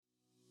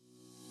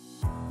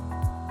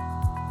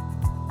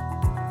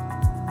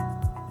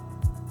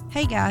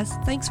Hey guys,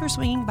 thanks for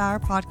swinging by our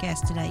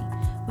podcast today.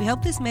 We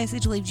hope this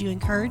message leaves you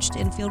encouraged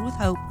and filled with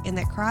hope, and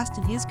that Christ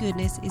and His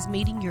goodness is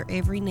meeting your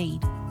every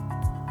need.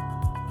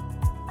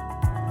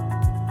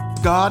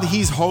 God,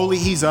 He's holy,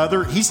 He's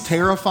other, He's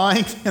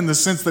terrifying in the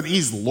sense that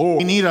He's Lord.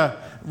 We need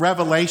a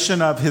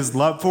revelation of His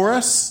love for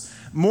us,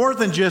 more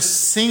than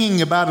just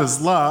singing about His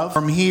love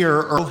from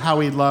here or how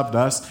He loved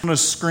us on a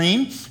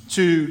screen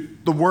to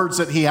the words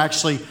that He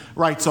actually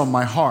writes on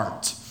my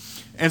heart.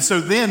 And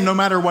so then, no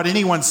matter what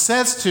anyone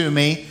says to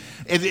me,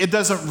 it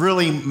doesn't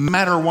really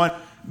matter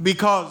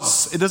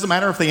because it doesn't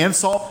matter if they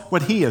insult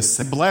what He has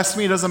said. Bless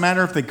me, it doesn't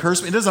matter if they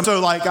curse me. It doesn't. So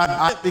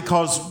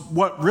because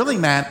what really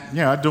matters,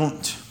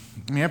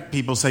 I have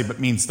people say but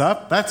mean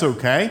stuff. That's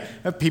okay. I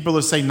have people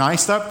that say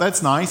nice stuff.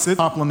 That's nice. The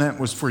compliment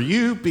was for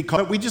you,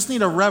 because we just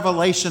need a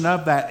revelation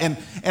of that. And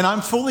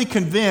I'm fully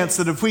convinced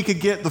that if we could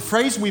get, the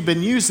phrase we've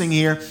been using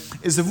here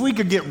is, if we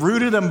could get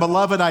rooted in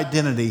beloved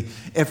identity,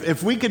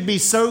 if we could be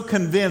so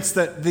convinced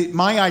that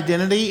my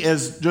identity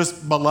is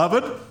just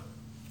beloved,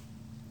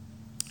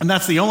 and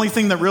that's the only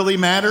thing that really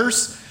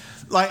matters,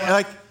 what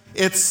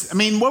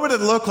would it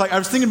look like? I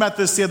was thinking about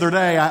this the other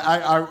day.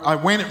 I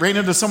ran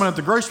into someone at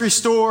the grocery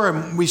store,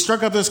 and we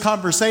struck up this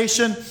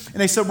conversation, and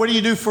they said, what do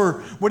you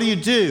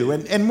do?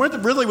 And what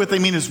they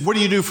mean is, what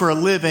do you do for a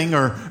living,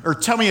 or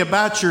tell me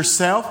about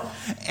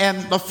yourself? And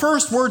the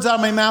first words out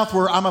of my mouth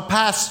were, I'm a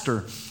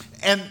pastor.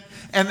 And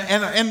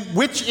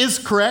which is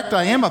correct,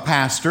 I am a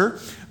pastor.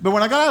 But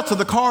when I got out to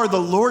the car, the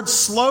Lord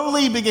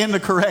slowly began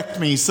to correct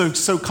me,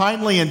 so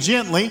kindly and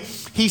gently.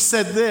 He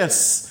said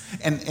this.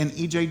 And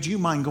EJ, do you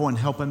mind going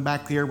helping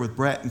back there with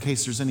Brett in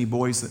case there's any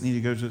boys that need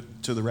to go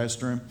to the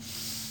restroom?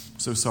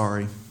 So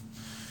sorry.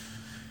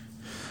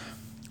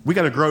 We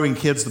got a growing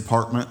kids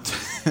department,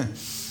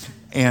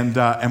 and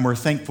we're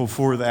thankful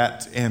for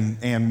that.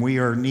 And we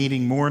are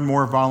needing more and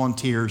more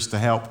volunteers to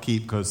help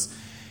keep, because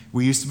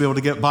we used to be able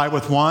to get by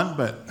with one,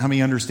 but how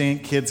many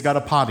understand kids got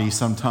a potty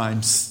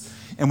sometimes?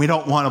 And we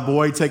don't want a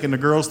boy taking the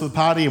girls to the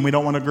potty, and we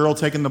don't want a girl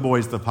taking the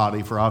boys to the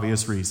potty for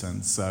obvious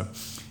reasons. So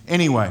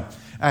anyway,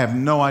 I have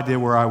no idea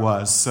where I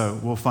was, so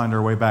we'll find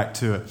our way back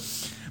to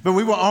it. But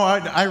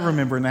I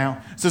remember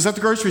now. So it's at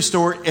the grocery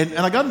store, and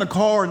I got in the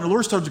car, and the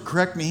Lord started to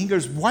correct me. He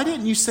goes, why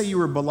didn't you say you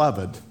were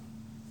beloved?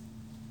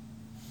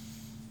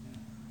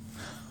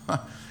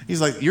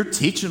 He's like, you're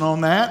teaching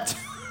on that?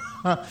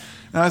 And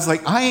I was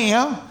like, I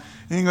am.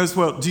 And he goes,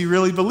 well, do you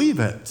really believe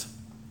it?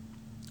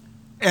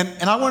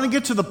 And I want to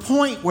get to the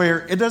point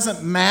where it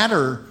doesn't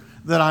matter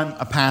that I'm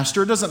a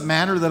pastor. It doesn't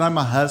matter that I'm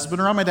a husband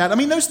or I'm a dad. I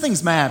mean, those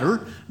things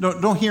matter.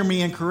 Don't hear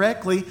me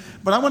incorrectly.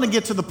 But I want to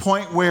get to the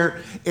point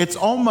where it's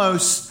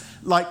almost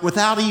like,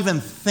 without even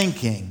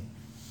thinking,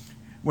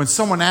 when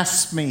someone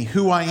asks me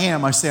who I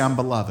am, I say I'm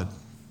beloved.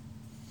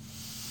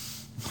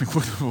 Like,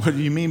 what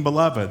do you mean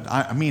beloved?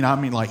 I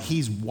mean like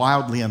He's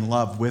wildly in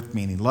love with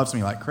me, and He loves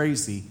me like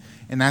crazy.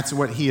 And that's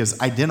what He has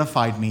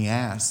identified me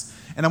as.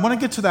 And I want to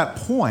get to that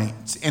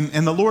point,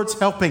 and the Lord's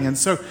helping. And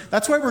so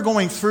that's why we're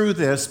going through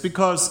this,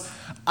 because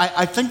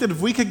I think that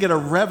if we could get a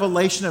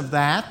revelation of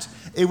that,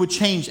 it would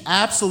change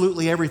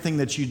absolutely everything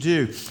that you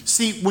do.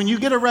 See, when you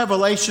get a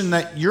revelation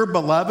that you're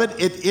beloved,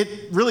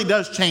 it really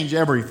does change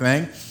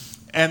everything.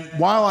 And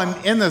while I'm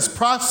in this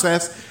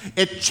process,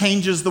 it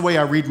changes the way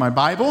I read my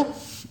Bible.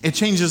 It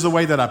changes the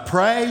way that I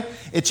pray.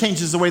 It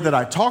changes the way that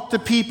I talk to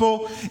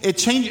people. It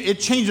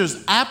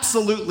changes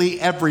absolutely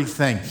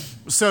everything.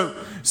 So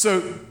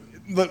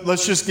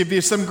let's just give you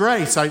some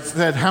grace. I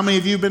said, how many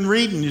of you have been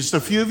reading? Just a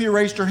few of you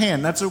raised your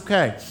hand. That's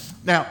okay.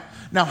 Now,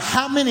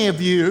 how many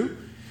of you,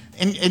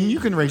 and you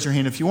can raise your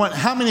hand if you want,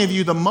 how many of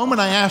you, the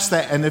moment I asked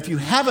that, and if you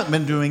haven't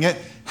been doing it,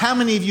 how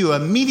many of you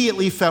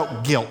immediately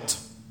felt guilt?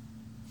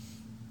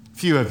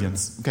 Few of you.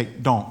 Okay,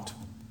 don't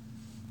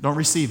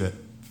receive it.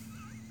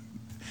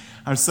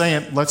 I'm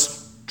saying,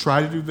 let's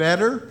try to do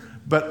better,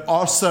 but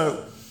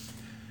also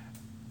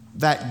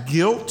that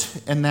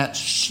guilt and that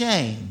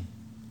shame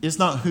is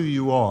not who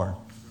you are.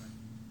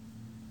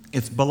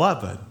 It's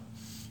beloved.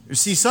 You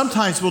see,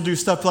 sometimes we'll do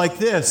stuff like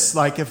this.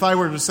 Like if I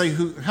were to say,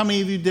 how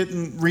many of you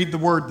didn't read the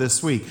Word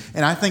this week?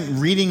 And I think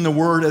reading the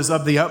Word is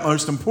of the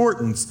utmost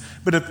importance.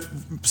 But if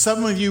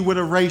some of you would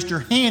have raised your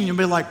hand, you'd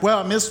be like, well,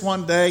 I missed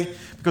one day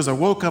because I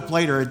woke up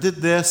later, I did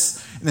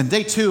this. And then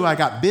day 2, I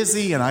got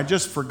busy and I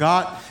just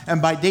forgot.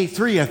 And by day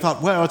 3, I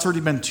thought, well, it's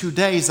already been 2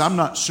 days. I'm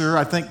not sure.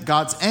 I think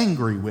God's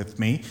angry with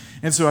me.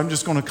 And so I'm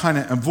just going to kind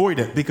of avoid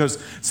it,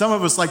 because some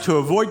of us like to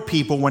avoid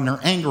people when they're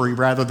angry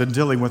rather than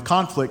dealing with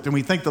conflict. And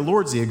we think the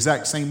Lord's the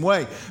exact same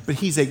way. But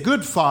He's a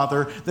good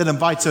Father that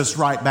invites us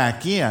right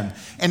back in.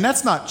 And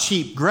that's not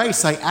cheap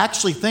grace. I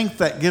actually think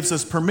that gives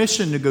us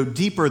permission to go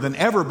deeper than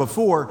ever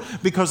before,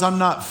 because I'm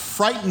not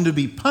frightened to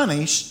be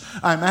punished.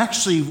 I'm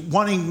actually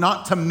wanting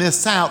not to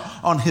miss out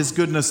on His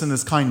goodness and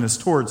His kindness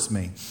towards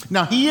me.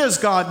 Now, He is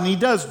God and He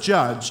does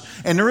judge.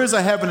 And there is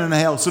a heaven and a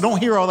hell. So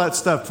don't hear all that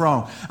stuff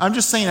wrong. I'm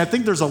just saying, I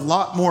think there's a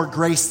lot more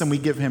grace than we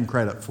give Him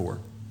credit for.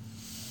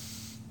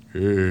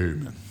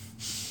 Amen.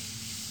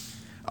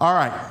 All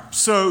right.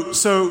 So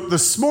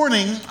this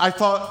morning, I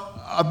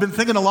thought, I've been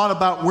thinking a lot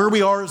about where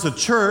we are as a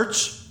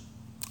church.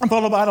 I've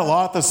thought about a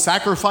lot,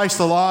 sacrificed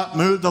a lot,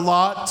 moved a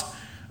lot.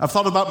 I've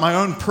thought about my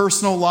own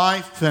personal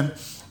life and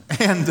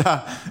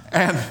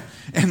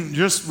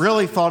just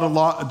really thought a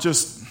lot. I'll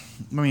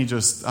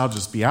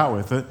just be out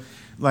with it.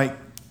 Like,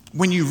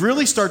 when you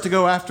really start to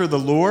go after the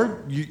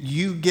Lord,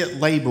 you get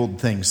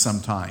labeled things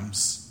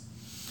sometimes.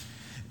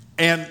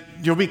 And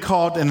you'll be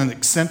called an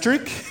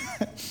eccentric.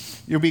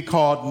 You'll be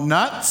called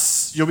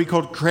nuts. You'll be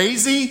called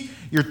crazy.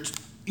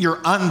 You're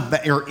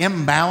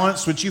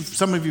imbalanced, which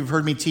some of you have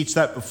heard me teach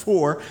that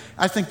before.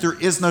 I think there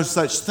is no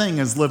such thing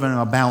as living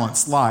a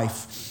balanced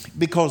life,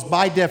 because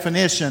by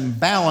definition,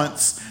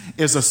 balance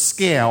is a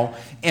scale,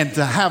 and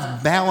to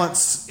have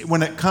balance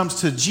when it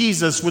comes to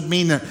Jesus would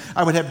mean that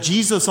I would have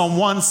Jesus on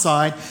one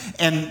side,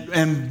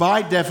 and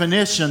by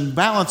definition,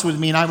 balance would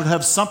mean I would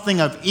have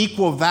something of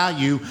equal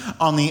value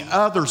on the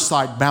other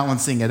side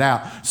balancing it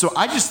out. So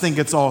I just think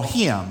it's all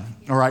Him,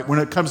 all right, when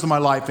it comes to my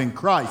life in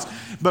Christ.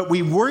 But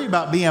we worry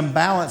about being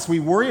balanced. We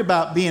worry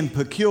about being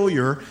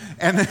peculiar.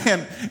 And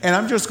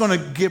I'm just going to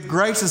give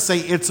grace and say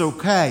it's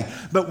okay.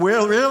 But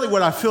really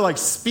what I feel like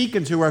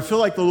speaking to, or I feel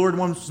like the Lord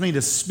wants me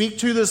to speak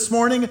to this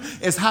morning,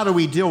 is how do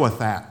we deal with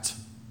that?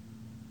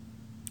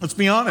 Let's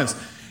be honest.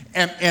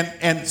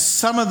 And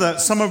some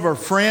of our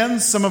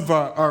friends, some of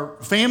our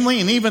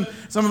family, and even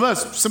some of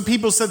us, some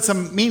people said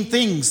some mean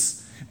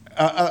things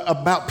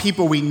about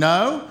people we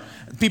know,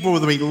 people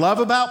that we love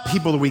about,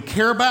 people that we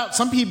care about.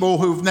 Some people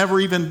who've never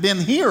even been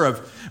here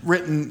have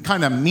written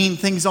kind of mean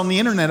things on the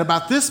internet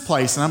about this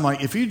place. And I'm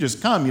like, if you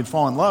just come, you'd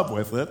fall in love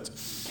with it.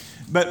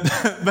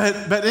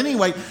 But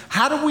anyway,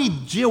 how do we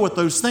deal with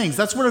those things?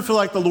 That's what I feel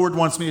like the Lord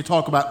wants me to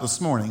talk about this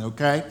morning,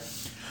 okay?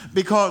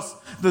 Because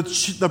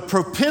the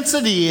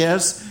propensity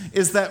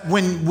is that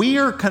when we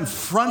are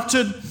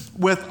confronted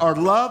with our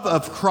love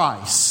of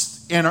Christ,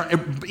 and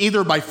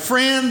either by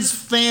friends,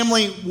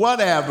 family,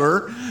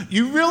 whatever,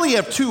 you really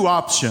have two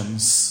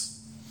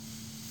options.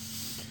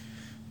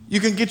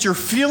 You can get your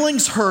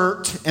feelings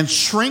hurt and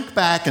shrink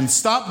back and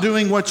stop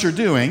doing what you're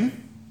doing,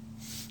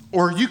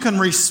 or you can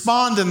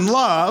respond in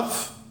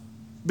love,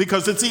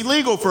 because it's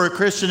illegal for a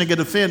Christian to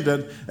get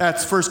offended.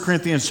 That's 1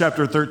 Corinthians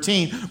chapter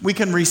 13. We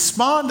can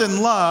respond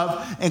in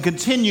love and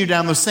continue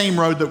down the same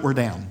road that we're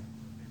down.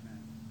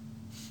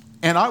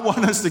 And I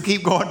want us to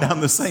keep going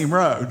down the same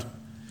road.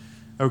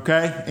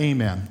 Okay?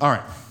 Amen. All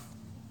right.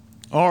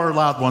 All our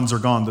loud ones are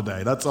gone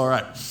today. That's all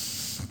right.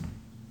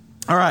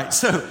 All right.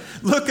 So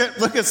look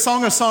at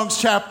Song of Songs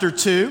chapter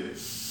 2.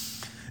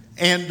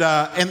 And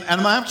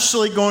I'm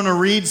actually going to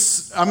read,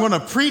 I'm going to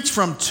preach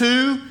from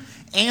 2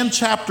 and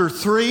chapter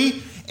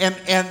 3.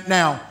 And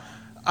now,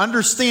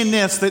 understand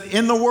this, that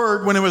in the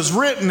Word, when it was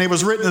written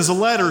as a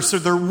letter. So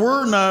there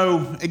were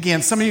no,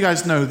 again, some of you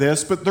guys know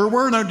this, but there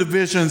were no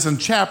divisions and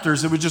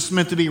chapters. It was just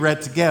meant to be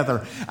read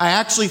together. I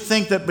actually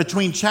think that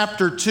between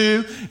chapter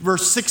 2,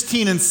 verse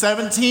 16 and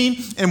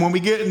 17, and when we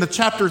get into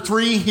chapter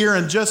 3 here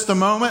in just a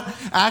moment,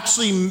 I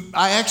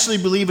actually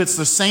believe it's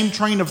the same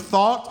train of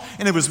thought,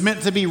 and it was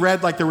meant to be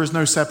read like there was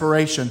no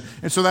separation.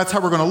 And so that's how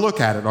we're going to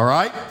look at it, all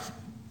right?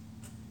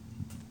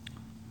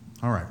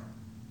 All right.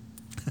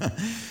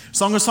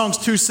 Song of Songs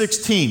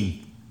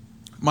 2:16.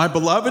 My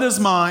beloved is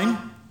mine,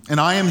 and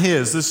I am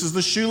his. This is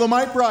the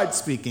Shulamite bride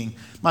speaking.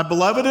 My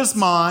beloved is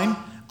mine,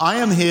 I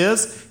am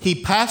his. He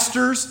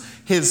pastures,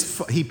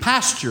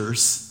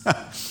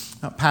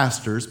 not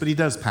pastors, but he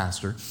does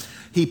pastor.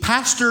 He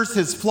pastures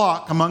his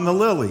flock among the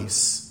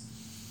lilies.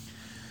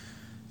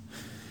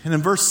 And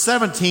in verse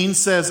 17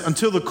 says,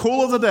 until the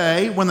cool of the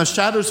day, when the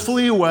shadows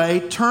flee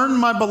away, turn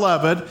my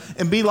beloved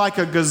and be like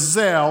a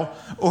gazelle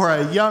or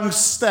a young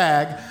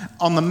stag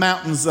on the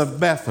mountains of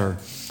Bether.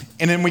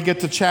 And then we get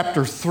to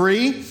chapter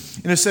 3,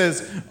 and it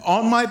says,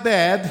 on my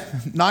bed,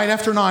 night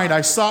after night,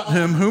 I sought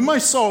him whom my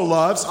soul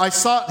loves. I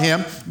sought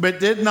him, but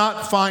did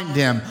not find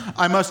him.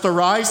 I must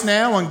arise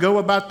now and go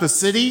about the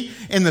city,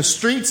 in the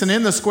streets and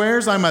in the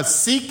squares. I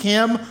must seek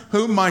him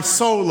whom my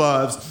soul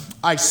loves.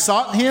 I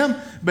sought him,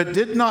 but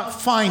did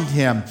not find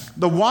him.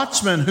 The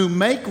watchmen who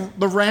make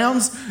the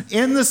rounds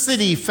in the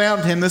city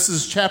found him. This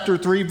is chapter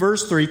 3,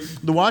 verse 3.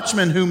 The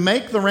watchmen who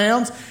make the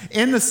rounds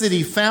in the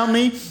city found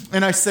me,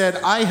 and I said,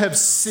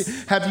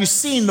 have you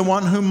seen the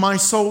one whom my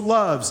soul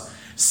loves?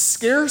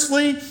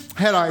 Scarcely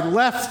had I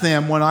left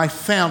them when I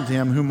found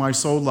him whom my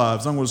soul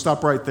loves. I'm going to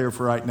stop right there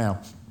for right now.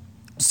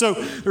 So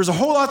there's a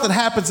whole lot that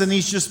happens in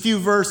these just few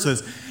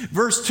verses.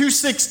 Verse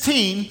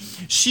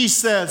 2:16, she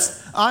says,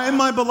 I am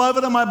my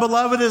beloved and my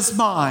beloved is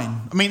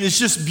mine. I mean, it's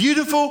just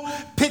beautiful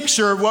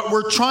picture of what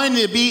we're trying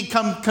to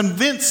become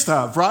convinced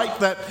of, right?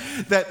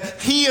 That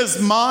he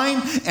is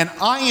mine and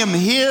I am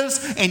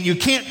his and you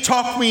can't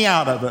talk me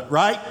out of it,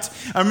 right?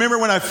 I remember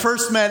when I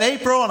first met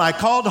April and I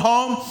called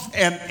home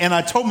and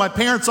I told my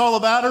parents all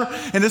about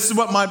her. And this is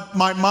what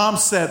my mom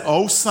said,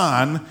 oh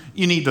son,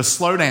 you need to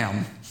slow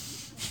down.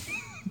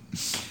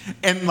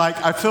 And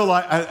I feel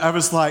like I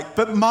was like,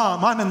 but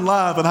Mom, I'm in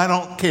love and I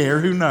don't care.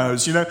 Who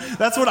knows? You know,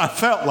 that's what I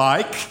felt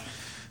like.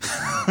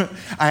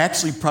 I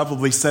actually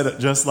probably said it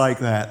just like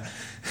that.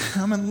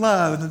 I'm in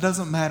love, and it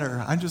doesn't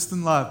matter. I'm just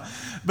in love.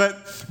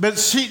 But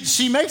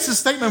she makes a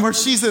statement where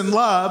she's in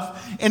love,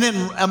 and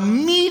then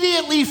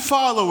immediately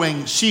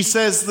following, she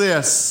says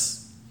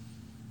this: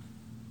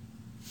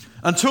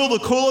 until the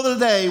cool of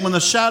the day, when the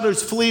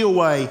shadows flee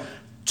away,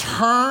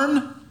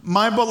 turn,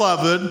 my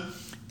beloved,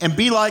 and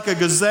be like a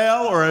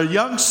gazelle or a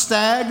young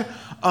stag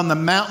on the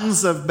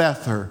mountains of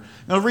Bether.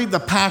 Now read the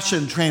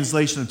Passion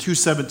Translation of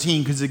 2:17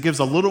 because it gives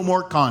a little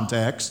more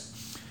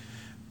context.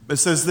 It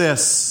says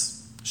this.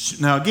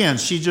 Now again,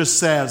 she just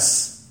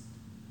says,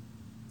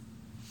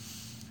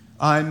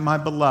 I'm my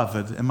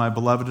beloved, and my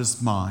beloved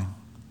is mine.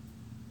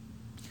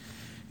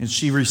 And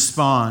she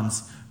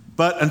responds,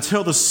 but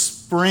until the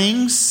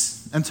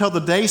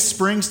day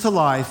springs to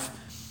life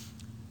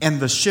and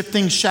the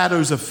shifting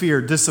shadows of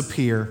fear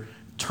disappear,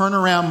 turn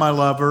around, my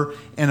lover,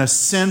 and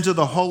ascend to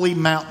the holy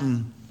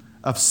mountain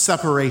of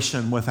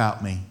separation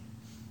without me.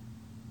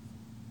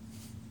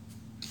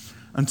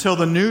 Until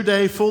the new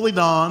day fully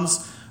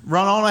dawns,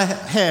 run on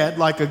ahead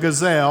like a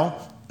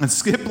gazelle and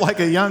skip like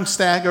a young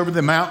stag over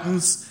the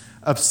mountains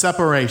of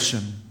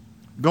separation.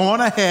 Go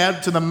on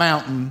ahead to the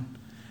mountain.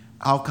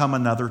 I'll come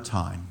another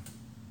time.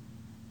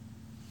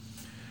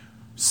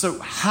 So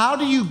how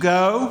do you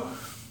go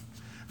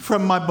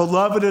from my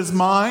beloved is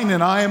mine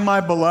and I am my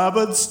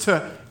beloved's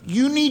to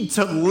you need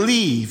to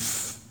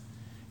leave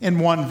in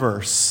one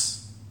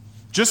verse?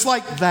 Just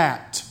like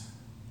that.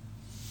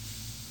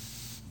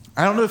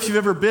 I don't know if you've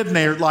ever been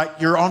there, like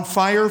you're on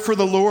fire for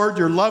the Lord,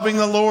 you're loving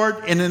the Lord,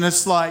 and then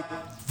it's like,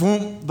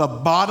 boom, the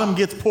bottom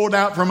gets pulled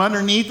out from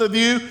underneath of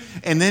you,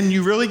 and then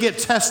you really get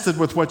tested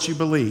with what you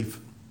believe.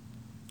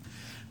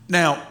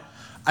 Now,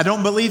 I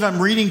don't believe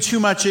I'm reading too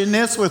much in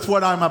this with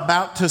what I'm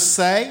about to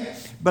say,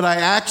 but I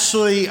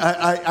actually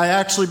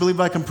believe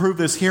I can prove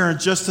this here in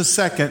just a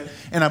second,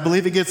 and I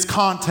believe it gets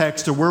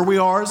context to where we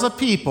are as a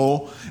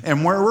people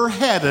and where we're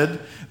headed,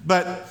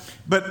 but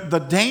the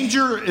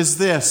danger is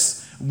this.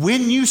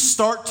 When you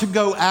start to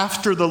go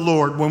after the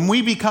Lord, when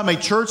we become a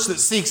church that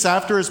seeks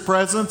after His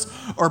presence,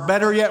 or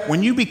better yet,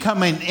 when you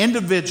become an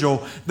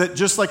individual that,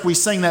 just like we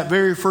sang that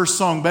very first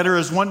song, better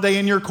is one day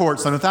in your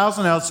courts than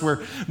 1,000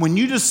 elsewhere, when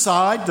you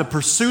decide to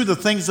pursue the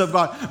things of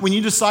God, when you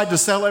decide to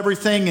sell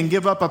everything and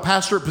give up a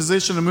pastorate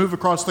position and move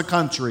across the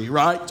country,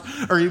 right?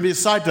 Or you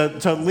decide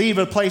to leave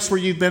a place where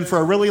you've been for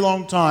a really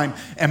long time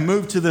and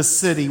move to the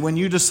city, when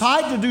you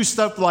decide to do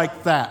stuff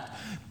like that,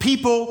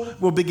 people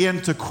will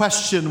begin to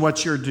question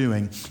what you're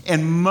doing.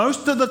 And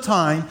most of the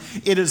time,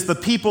 it is the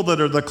people that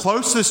are the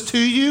closest to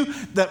you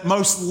that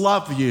most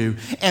love you.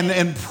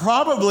 And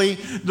probably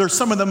they're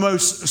some of the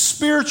most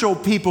spiritual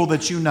people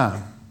that you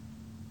know.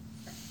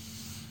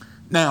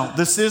 Now,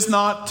 this is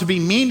not to be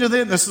mean to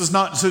them. This is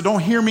not, so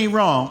don't hear me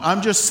wrong.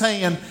 I'm just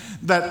saying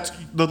that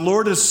the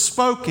Lord has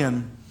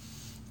spoken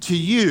to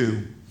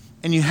you.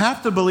 And you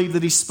have to believe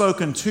that He's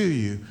spoken to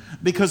you,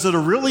 because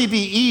it'll really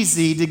be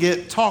easy to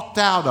get talked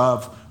out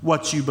of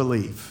what you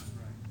believe.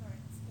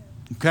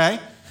 Okay?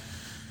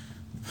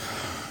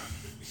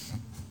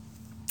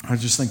 I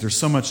just think there's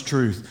so much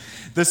truth.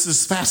 This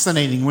is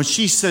fascinating. When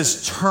she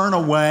says turn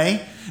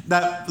away,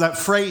 that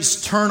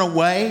phrase turn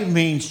away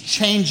means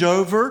change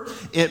over.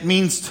 It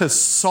means to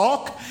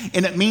sulk,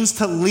 and it means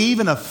to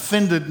leave an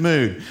offended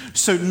mood.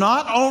 So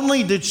not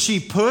only did she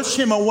push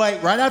him away,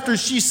 right after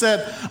she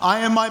said,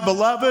 I am my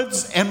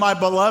beloved's and my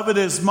beloved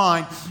is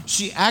mine,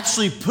 she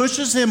actually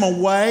pushes him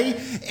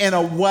away in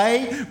a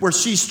way where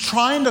she's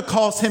trying to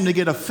cause him to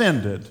get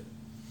offended.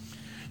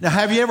 Now,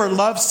 have you ever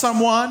loved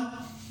someone?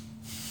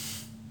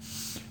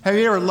 Have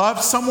you ever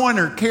loved someone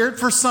or cared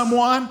for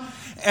someone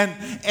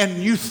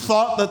and you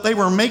thought that they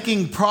were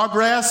making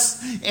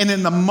progress, and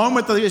in the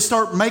moment that they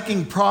start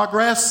making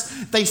progress,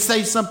 they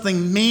say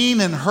something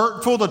mean and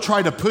hurtful to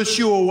try to push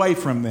you away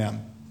from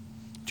them?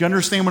 Do you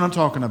understand what I'm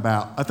talking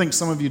about? I think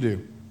some of you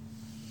do.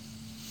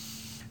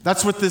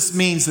 That's what this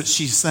means that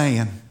she's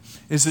saying,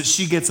 is that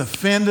she gets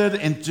offended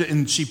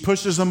and she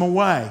pushes them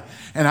away.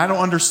 And I don't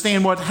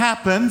understand what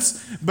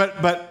happens, but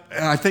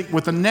I think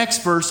with the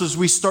next verses,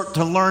 we start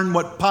to learn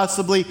what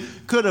possibly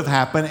could have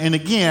happened. And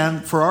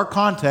again, for our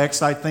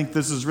context, I think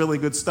this is really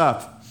good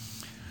stuff.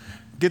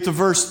 Get to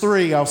verse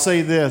 3, I'll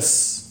say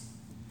this.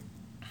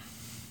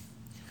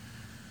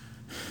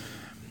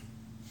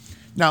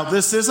 Now,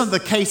 this isn't the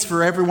case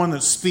for everyone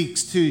that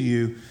speaks to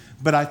you,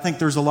 but I think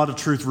there's a lot of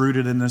truth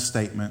rooted in this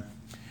statement.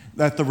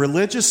 That the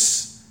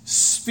religious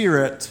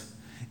spirit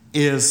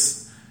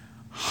is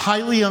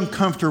highly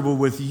uncomfortable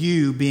with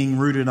you being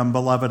rooted on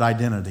beloved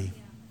identity.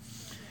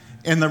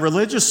 And the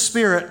religious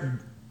spirit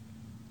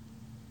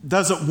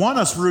doesn't want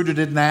us rooted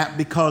in that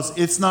because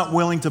it's not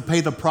willing to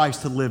pay the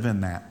price to live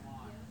in that.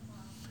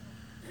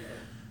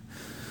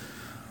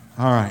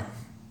 All right.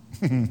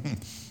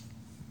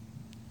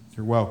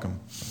 You're welcome,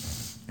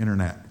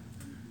 Internet.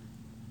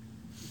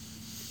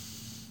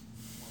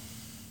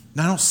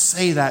 Now, I don't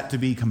say that to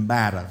be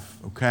combative,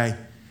 okay?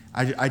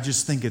 I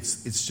just think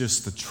it's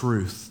just the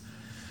truth.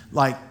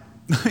 Like,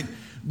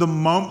 the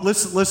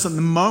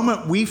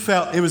moment we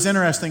felt, it was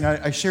interesting.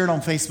 I shared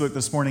on Facebook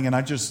this morning, and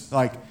I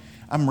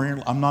I'm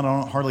not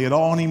on it hardly at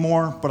all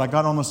anymore, but I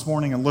got on this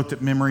morning and looked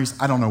at memories.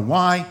 I don't know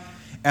why.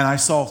 And I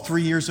saw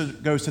 3 years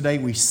ago today,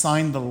 we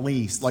signed the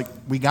lease. Like,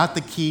 we got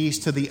the keys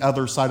to the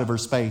other side of her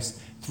space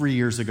 3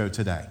 years ago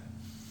today,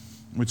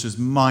 which is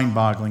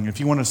mind-boggling. If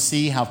you want to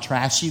see how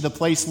trashy the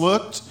place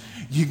looked,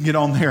 you can get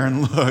on there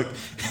and look.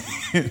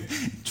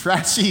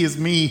 Trashy is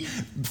me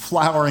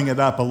flowering it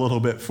up a little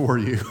bit for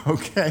you,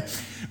 okay?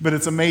 But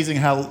it's amazing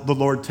how the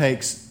Lord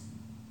takes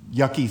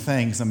yucky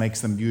things and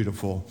makes them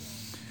beautiful.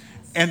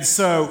 And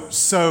so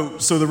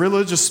the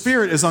religious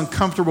spirit is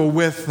uncomfortable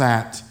with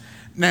that.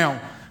 Now,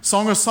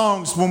 Song of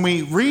Songs, when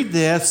we read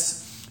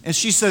this, and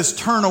she says,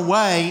 turn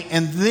away,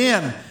 and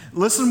then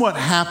listen what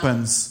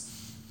happens.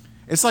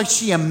 It's like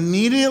she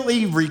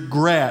immediately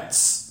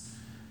regrets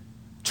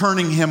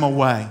turning him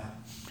away.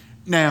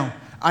 Now,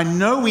 I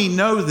know we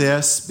know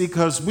this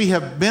because we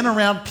have been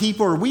around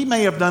people, or we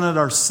may have done it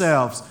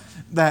ourselves,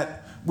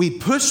 that we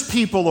push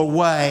people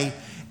away,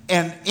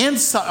 and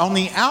inside, on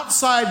the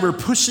outside, we're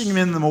pushing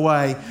them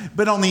away,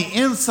 but on the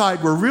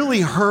inside, we're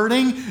really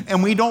hurting,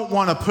 and we don't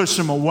want to push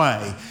them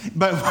away.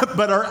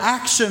 But our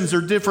actions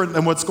are different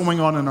than what's going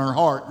on in our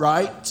heart,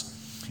 right?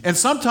 And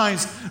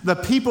sometimes the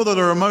people that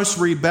are most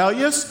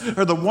rebellious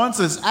are the ones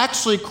that's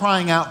actually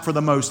crying out for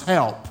the most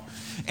help.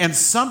 And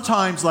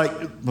sometimes, like,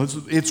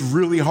 it's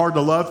really hard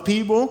to love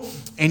people.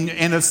 And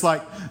it's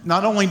like,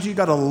 not only do you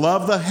got to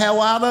love the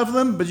hell out of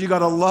them, but you got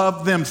to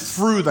love them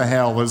through the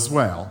hell as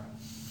well.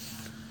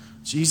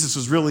 Jesus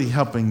is really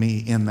helping me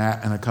in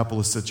that in a couple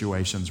of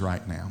situations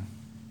right now.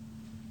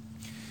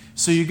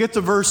 So you get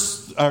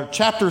to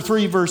chapter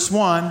 3, verse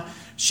 1.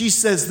 She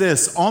says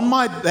this, on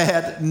my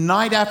bed,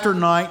 night after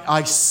night,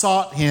 I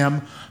sought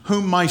him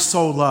whom my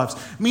soul loves.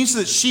 It means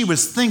that she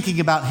was thinking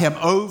about him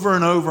over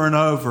and over and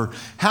over.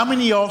 How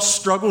many of y'all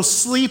struggle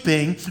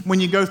sleeping when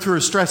you go through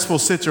a stressful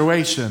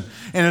situation?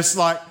 And it's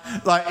like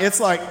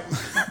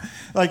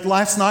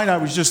last night I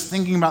was just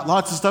thinking about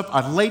lots of stuff.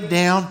 I laid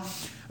down,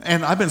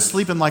 and I've been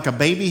sleeping like a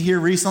baby here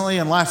recently.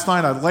 And last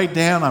night I laid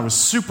down, I was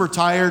super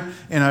tired,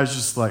 and I was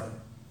just like,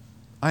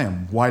 I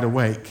am wide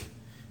awake.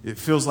 It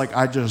feels like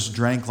I just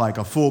drank like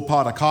a full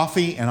pot of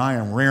coffee and I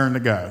am raring to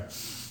go,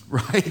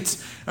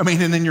 right? I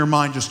mean, and then your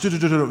mind just,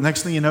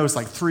 next thing you know, it's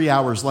like 3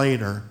 hours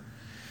later.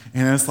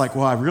 And it's like,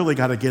 well, I really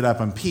got to get up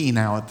and pee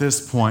now at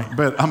this point.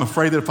 But I'm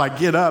afraid that if I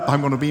get up,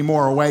 I'm going to be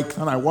more awake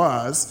than I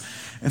was.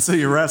 And so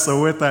you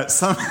wrestle with that.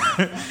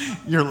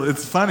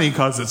 It's funny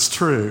because it's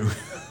true.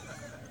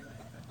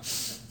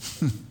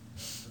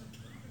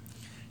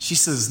 She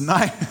says,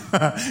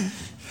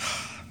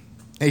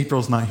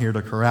 April's not here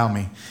to corral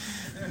me.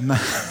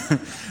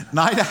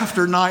 Night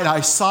after night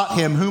I sought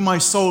him whom my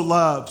soul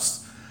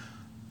loves.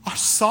 I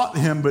sought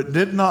him but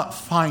did not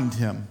find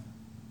him.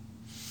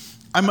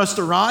 I must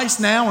arise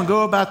now and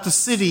go about the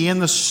city, in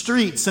the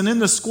streets and in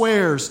the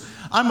squares.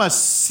 I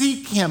must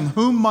seek him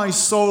whom my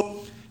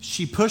soul...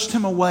 She pushed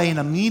him away and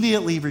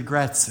immediately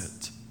regrets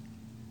it.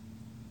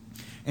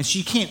 And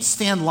she can't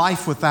stand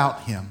life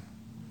without him.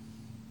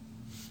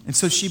 And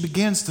so she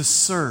begins to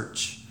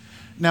search.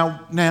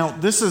 Now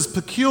this is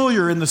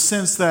peculiar in the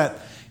sense that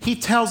he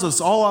tells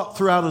us all out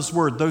throughout his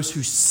word, those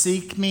who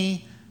seek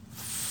me,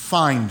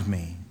 find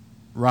me,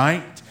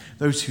 right?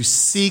 Those who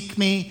seek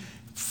me,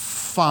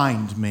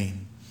 find me.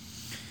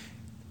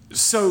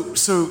 So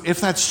if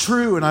that's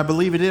true, and I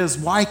believe it is,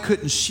 why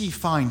couldn't she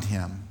find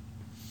him?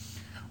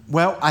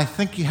 Well, I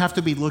think you have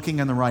to be looking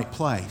in the right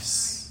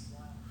place.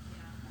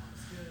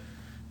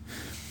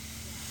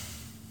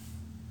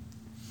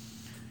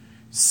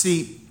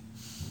 See,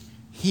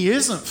 he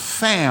isn't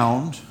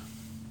found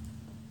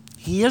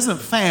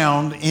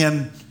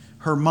in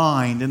her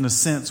mind in the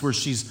sense where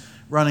she's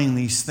running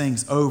these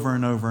things over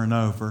and over and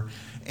over.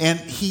 And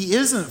he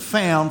isn't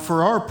found,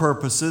 for our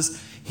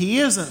purposes, he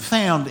isn't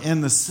found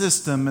in the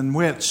system in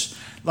which,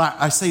 like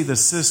I say the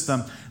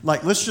system,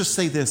 like let's just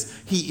say this,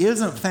 he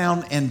isn't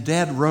found in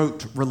dead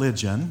rote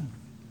religion.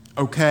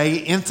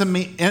 Okay,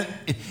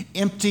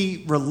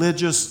 empty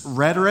religious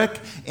rhetoric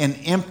and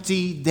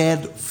empty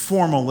dead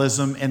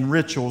formalism and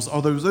rituals,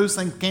 although those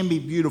things can be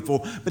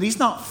beautiful, but he's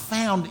not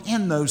found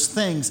in those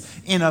things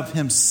in of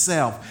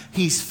himself.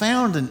 He's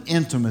found in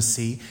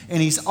intimacy,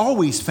 and he's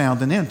always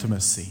found in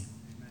intimacy.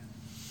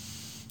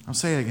 I'll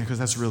say it again because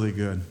that's really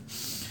good.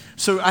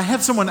 So I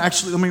had someone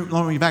actually,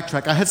 let me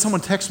backtrack. I had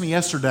someone text me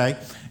yesterday,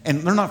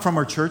 and they're not from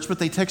our church, but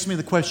they text me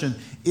the question,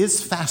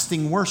 is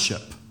fasting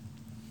worship?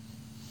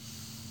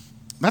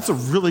 That's a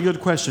really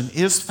good question.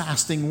 Is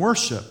fasting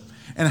worship?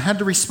 And I had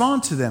to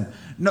respond to them.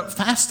 No,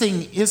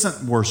 fasting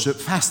isn't worship.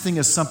 Fasting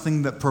is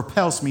something that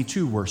propels me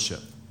to worship.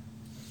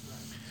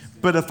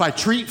 But if I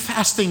treat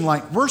fasting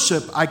like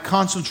worship, I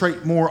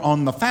concentrate more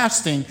on the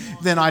fasting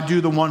than I do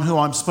the one who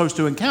I'm supposed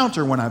to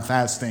encounter when I'm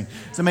fasting.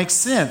 Does that make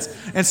sense?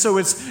 And so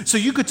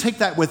you could take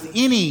that with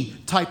any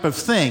type of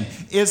thing.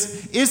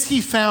 Is he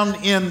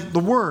found in the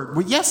Word?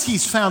 Well, yes,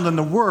 he's found in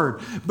the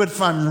Word. But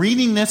if I'm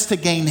reading this to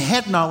gain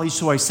head knowledge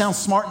so I sound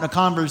smart in a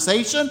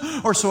conversation,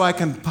 or so I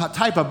can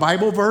type a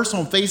Bible verse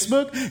on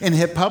Facebook and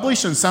hit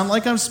publish and sound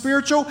like I'm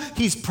spiritual,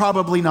 he's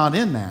probably not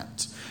in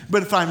that.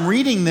 But if I'm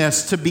reading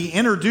this to be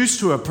introduced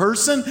to a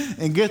person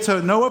and get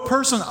to know a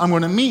person, I'm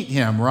going to meet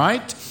him,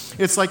 right?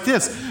 It's like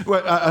this.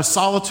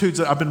 Solitude,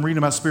 I've been reading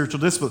about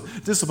spiritual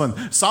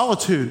discipline.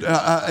 Solitude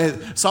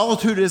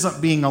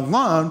isn't being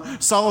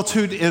alone.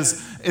 Solitude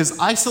is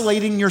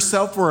isolating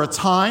yourself for a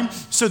time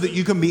so that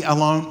you can be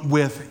alone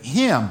with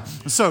him.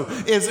 So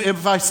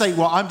if I say,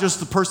 well, I'm just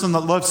the person that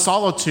loves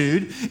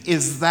solitude,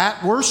 is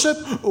that worship,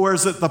 or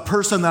is it the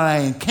person that I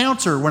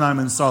encounter when I'm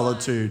in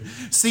solitude?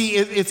 See,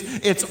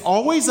 it's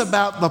always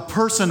about the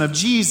person of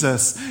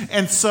Jesus.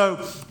 And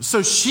so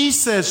she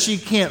says she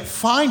can't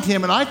find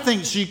him, and I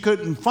think she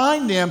couldn't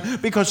find him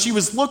because she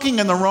was looking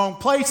in the wrong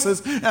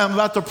places. And I'm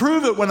about to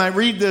prove it when I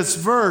read this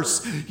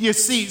verse. You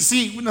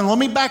see, now let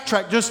me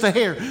backtrack just a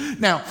hair.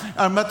 Now,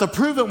 I'm about to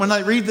prove it when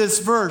I read this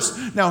verse.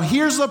 Now,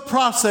 here's the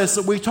process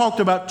that we talked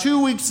about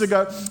 2 weeks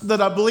ago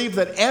that I believe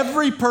that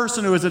every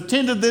person who has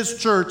attended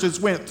this church has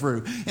went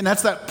through. And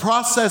that's that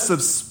process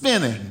of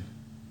spinning.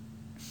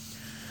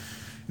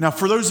 Now,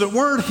 for those that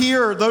weren't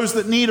here or those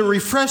that need a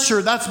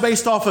refresher, that's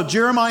based off of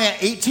Jeremiah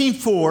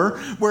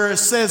 18:4, where it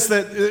says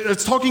that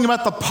it's talking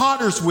about the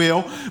potter's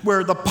wheel,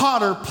 where the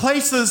potter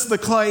places the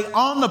clay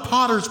on the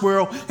potter's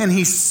wheel and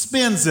he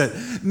spins it.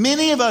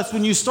 Many of us,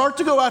 when you start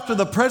to go after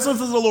the presence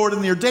of the Lord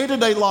in your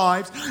day-to-day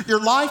lives, your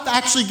life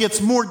actually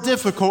gets more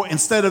difficult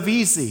instead of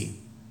easy.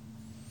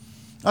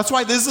 That's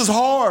why this is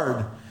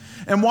hard.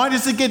 And why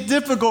does it get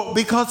difficult?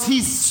 Because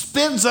he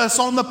spins us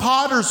on the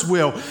potter's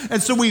wheel.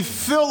 And so we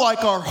feel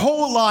like our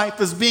whole life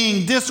is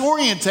being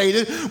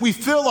disorientated. We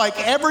feel like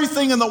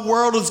everything in the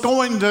world is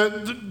going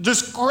to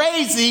just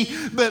crazy.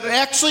 But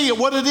actually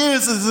what it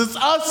is it's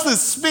us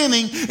that's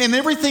spinning and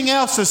everything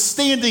else is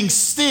standing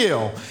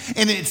still.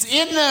 And it's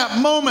in that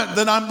moment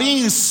that I'm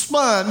being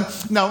spun.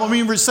 Now let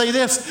me say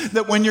this,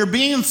 that when you're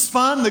being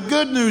spun, the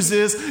good news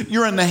is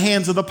you're in the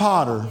hands of the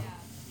potter.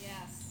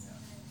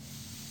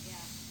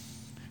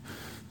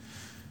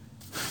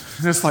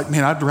 And it's like,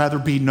 man, I'd rather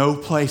be no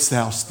place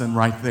else than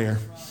right there.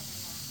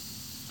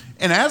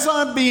 And as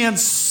I'm being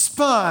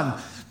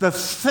spun, the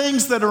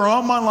things that are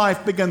on my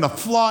life begin to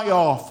fly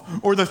off.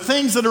 Or the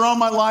things that are on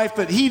my life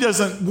that he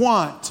doesn't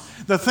want.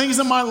 The things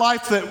in my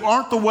life that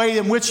aren't the way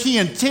in which he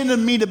intended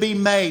me to be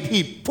made.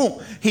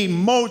 He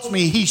molds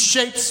me. He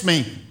shapes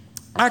me.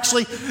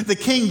 Actually, the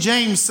King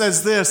James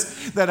says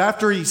this, that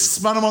after he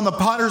spun them on the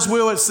potter's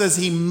wheel, it says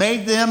he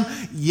made them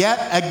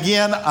yet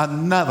again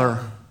another.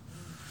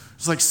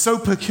 It's like so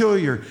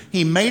peculiar.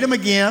 He made them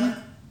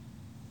again,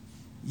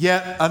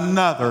 yet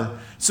another.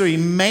 So he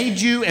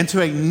made you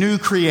into a new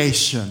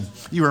creation.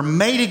 You were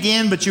made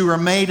again, but you were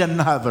made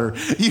another.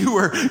 You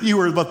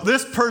were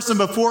this person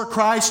before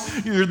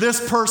Christ. You're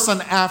this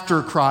person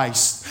after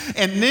Christ.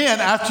 And then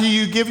after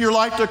you give your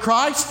life to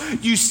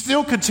Christ, you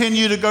still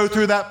continue to go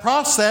through that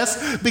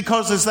process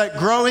because it's that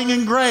growing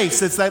in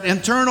grace. It's that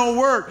internal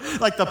work.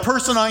 Like the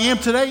person I am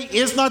today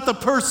is not the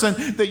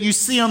person that you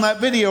see on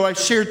that video I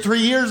shared 3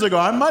 years ago.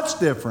 I'm much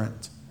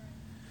different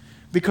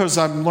because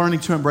I'm learning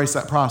to embrace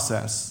that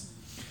process.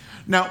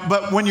 Now,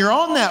 but when you're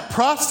on that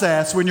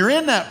process, when you're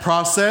in that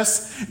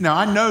process, now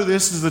I know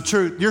this is the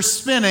truth. You're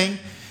spinning,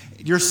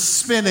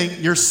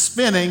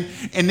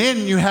 and then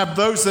you have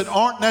those that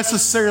aren't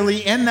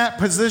necessarily in that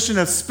position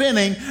of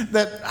spinning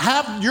that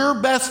have your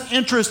best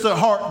interest at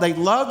heart. They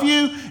love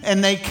you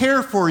and they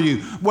care for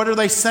you. What are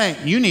they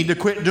saying? You need to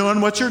quit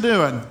doing what you're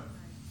doing.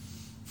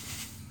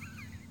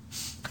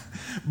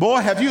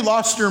 Boy, have you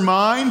lost your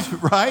mind,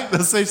 right?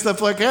 They'll say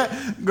stuff like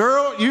that.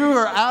 Girl, you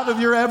are out of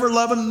your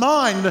ever-loving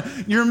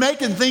mind. You're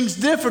making things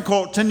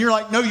difficult. And you're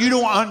like, no, you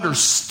don't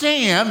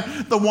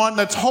understand the one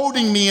that's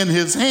holding me in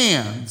his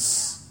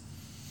hands.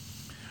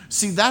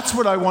 See, that's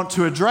what I want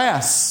to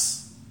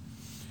address.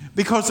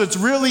 Because it's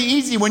really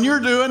easy when you're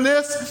doing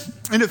this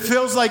and it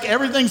feels like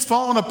everything's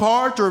falling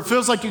apart, or it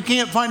feels like you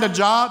can't find a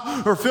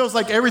job, or it feels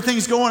like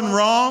everything's going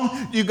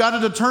wrong. You got to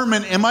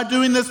determine, am I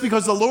doing this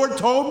because the Lord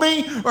told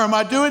me, or am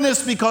I doing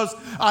this because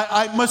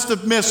I must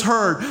have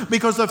misheard?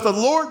 Because if the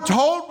Lord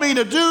told me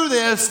to do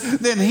this,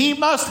 then he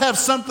must have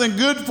something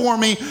good for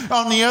me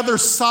on the other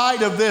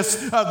side of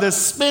this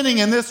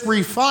spinning and this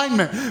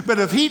refinement. But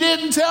if he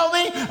didn't tell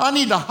me, I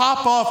need to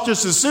hop off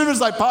just as soon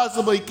as I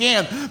possibly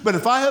can. But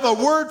if I have a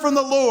word from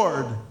the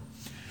Lord,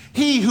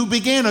 he who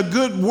began a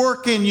good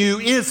work in you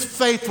is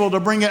faithful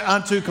to bring it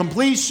unto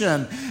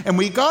completion. And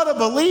we got to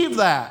believe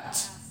that.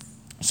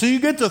 So you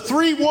get to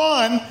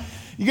 3:1.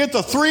 You get to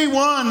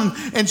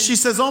 3:1, and she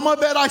says, on my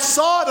bed I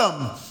sought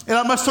him, and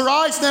I must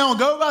arise now and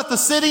go about the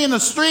city and the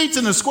streets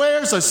and the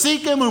squares. I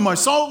seek him whom my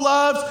soul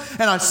loves,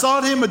 and I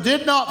sought him but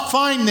did not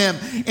find him.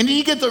 And then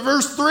you get to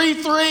verse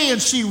 3:3,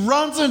 and she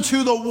runs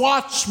into the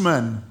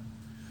watchman.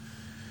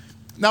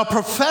 Now,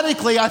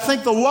 prophetically, I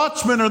think the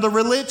watchmen are the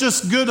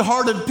religious,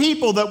 good-hearted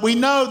people that we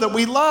know, that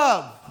we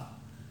love.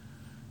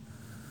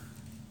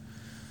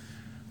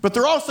 But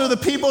they're also the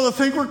people that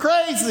think we're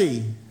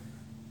crazy.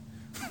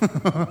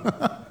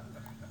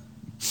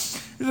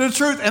 The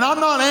truth. And I'm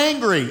not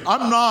angry.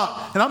 I'm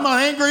not. And I'm not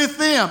angry at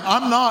them.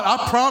 I'm not.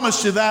 I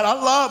promise you that. I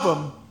love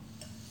them.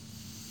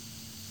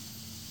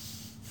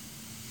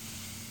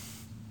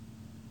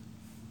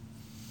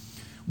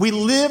 We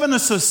live in a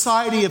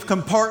society of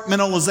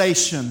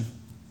compartmentalization,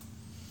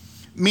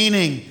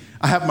 meaning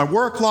I have my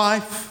work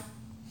life,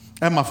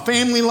 I have my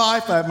family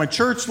life, I have my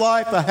church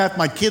life, I have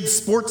my kids'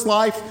 sports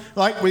life.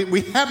 Like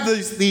we have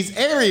these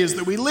areas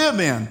that we live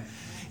in.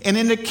 And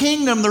in the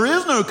kingdom, there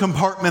is no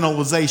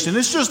compartmentalization.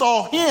 It's just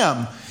all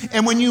Him.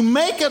 And when you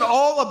make it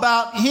all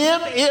about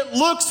Him, it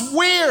looks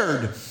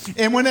weird.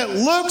 And when it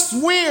looks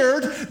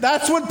weird,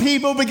 that's when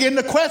people begin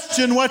to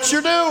question what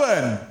you're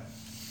doing.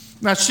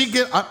 Now,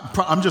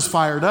 I'm just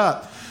fired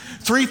up.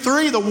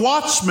 3:3, the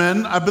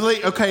watchmen, I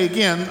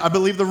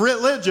believe the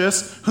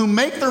religious who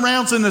make the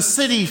rounds in the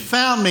city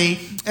found me.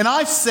 And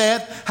I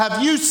said,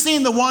 have you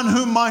seen the one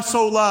whom my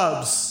soul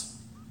loves?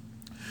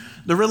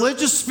 The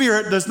religious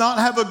spirit does not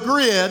have a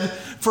grid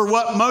for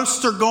what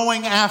most are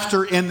going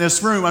after in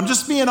this room. I'm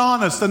just being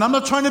honest, and I'm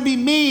not trying to be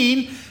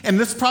mean, and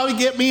this will probably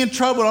get me in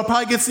trouble. I'll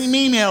probably get some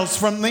emails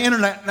from the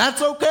internet.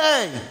 That's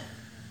okay.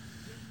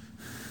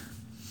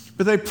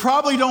 But they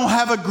probably don't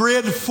have a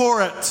grid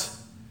for it.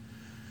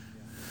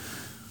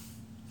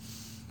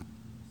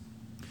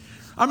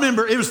 I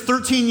remember it was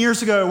 13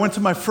 years ago. I went to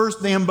my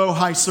first damn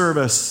Bohai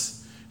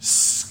service.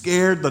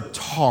 Scared the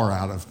tar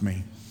out of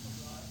me.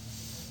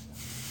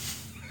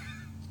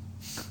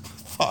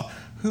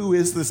 Who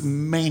is this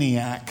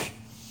maniac?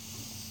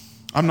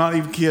 I'm not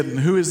even kidding.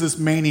 Who is this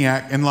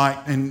maniac? And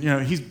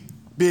he's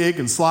big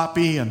and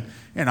sloppy, and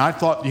I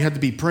thought you had to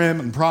be prim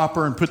and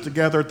proper and put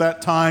together at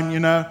that time,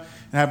 and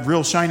have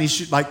real shiny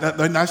shoes like that.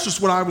 And that's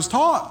just what I was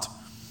taught.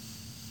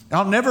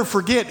 I'll never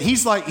forget.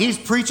 He's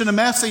preaching a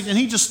message, and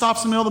he just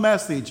stops in the middle of the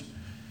message.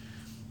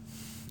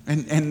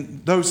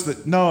 And those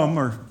that know him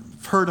or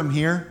have heard him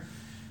here,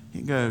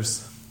 he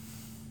goes,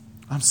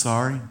 "I'm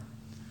sorry,"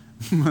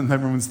 and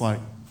everyone's like,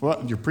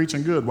 "What? You're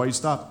preaching good. Why you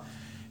stop?"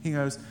 He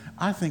goes,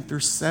 "I think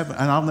there's 7,"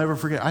 and I'll never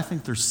forget, I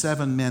think there's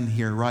 7 men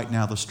here right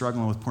now that are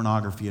struggling with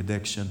pornography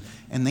addiction,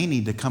 and they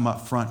need to come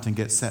up front and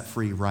get set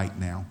free right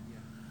now.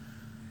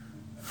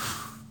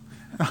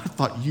 And I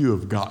thought, you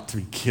have got to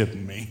be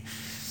kidding me.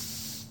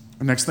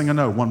 The next thing I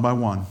know, one by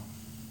one.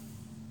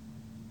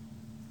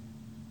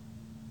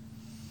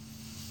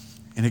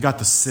 And it got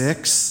to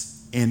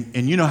 6,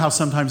 and you know how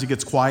sometimes it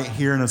gets quiet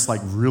here and it's like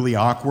really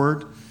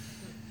awkward?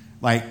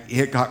 Like,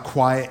 it got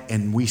quiet,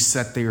 and we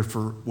sat there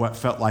for what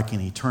felt like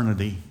an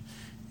eternity.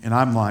 And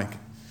I'm like,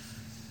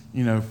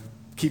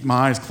 keep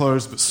my eyes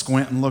closed, but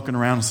squinting, looking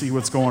around to see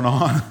what's going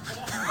on.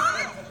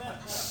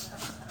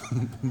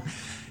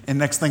 And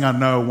next thing I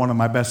know, one of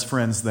my best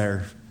friends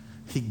there,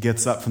 he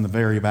gets up from the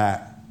very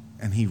back,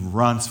 and he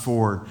runs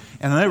forward.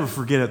 And I'll never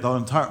forget it.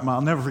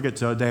 I'll never forget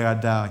till the day I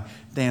die.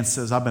 Dan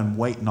says, "I've been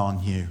waiting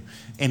on you."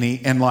 And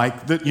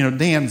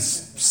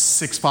Dan's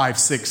 6'5",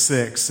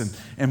 6'6",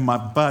 and my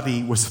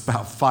buddy was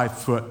about 5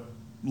 foot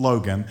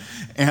Logan,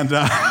 and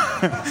 5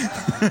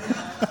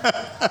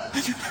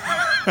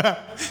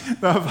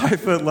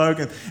 foot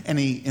Logan, and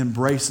he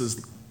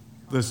embraces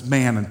this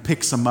man and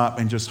picks him up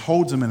and just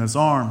holds him in his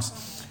arms.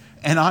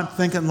 And I'm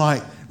thinking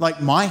like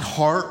my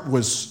heart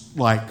was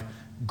like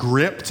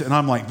gripped, and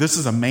I'm like, this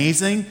is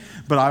amazing.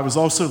 But I was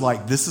also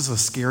like, this is the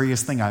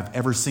scariest thing I've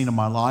ever seen in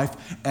my life,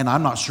 and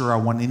I'm not sure I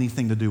want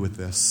anything to do with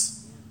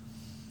this.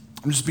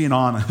 I'm just being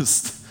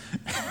honest.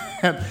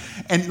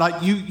 and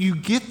like you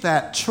get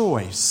that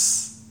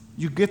choice.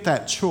 You get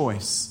that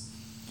choice.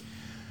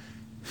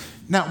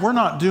 Now, we're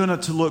not doing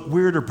it to look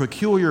weird or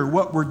peculiar.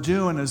 What we're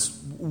doing is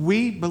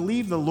we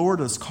believe the Lord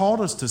has called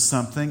us to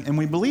something, and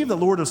we believe the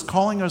Lord is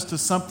calling us to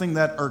something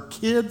that our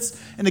kids,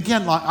 and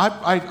again, like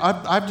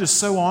I'm just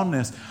so on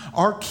this.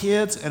 Our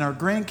kids and our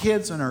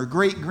grandkids and our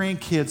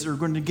great-grandkids are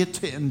going to get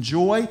to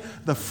enjoy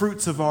the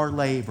fruits of our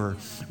labor.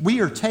 We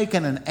are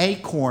taking an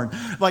acorn,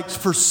 like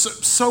for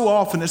so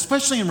often,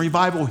 especially in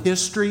revival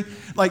history,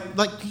 like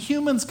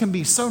humans can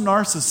be so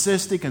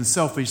narcissistic and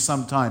selfish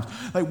sometimes.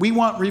 Like, we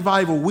want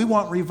revival, we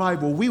want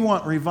revival, we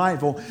want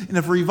revival. And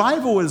if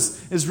revival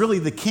is really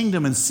the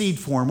kingdom in seed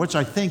form, which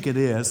I think it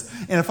is,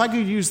 and if I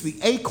could use the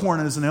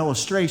acorn as an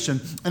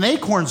illustration, an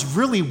acorn's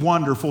really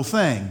wonderful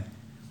thing.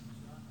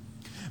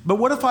 But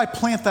what if I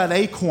plant that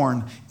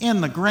acorn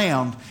in the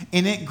ground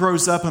and it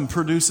grows up and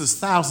produces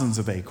thousands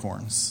of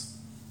acorns?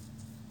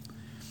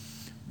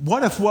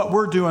 What if what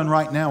we're doing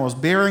right now is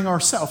burying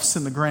ourselves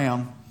in the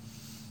ground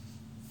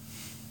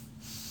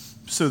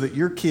so that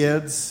your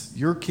kids,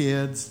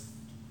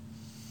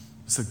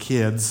 so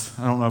kids,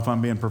 I don't know if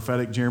I'm being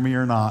prophetic, Jeremy,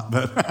 or not,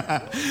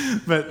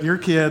 but your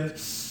kid,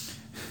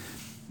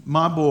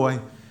 my boy,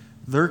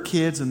 their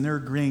kids and their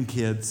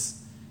grandkids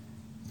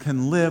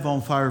can live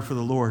on fire for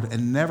the Lord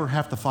and never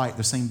have to fight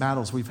the same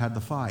battles we've had to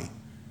fight.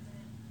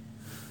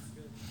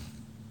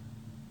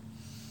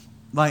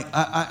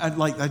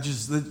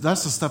 That's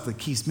the stuff that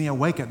keeps me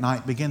awake at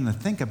night, beginning to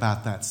think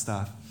about that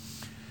stuff.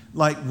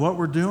 Like, what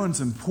we're doing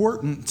is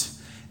important,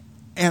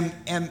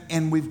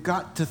 and we've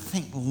got to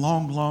think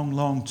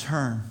long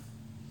term.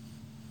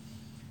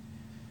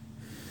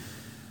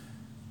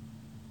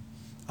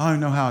 I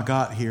don't know how I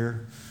got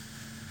here.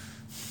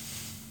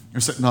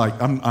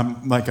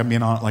 I'm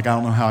being honest, like, I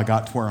don't know how I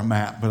got to where I'm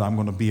at, but I'm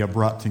going to be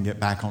abrupt and get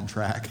back on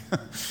track.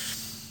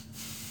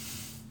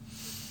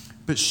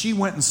 But she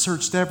went and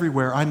searched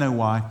everywhere. I know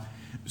why.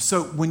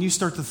 So when you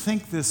start to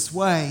think this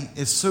way,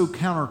 it's so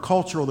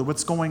countercultural that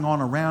what's going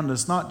on around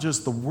us, not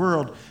just the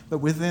world, but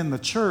within the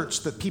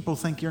church, that people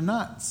think you're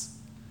nuts.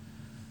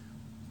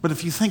 But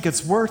if you think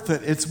it's worth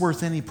it, it's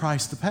worth any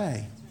price to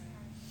pay.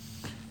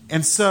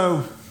 And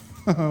so,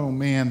 oh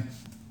man.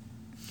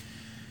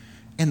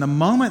 And the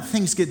moment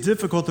things get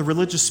difficult, the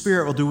religious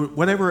spirit will do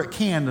whatever it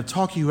can to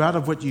talk you out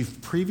of what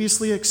you've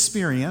previously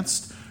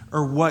experienced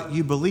or what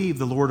you believe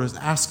the Lord is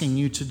asking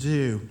you to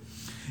do.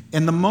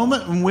 And the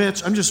moment in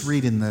which, I'm just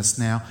reading this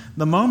now,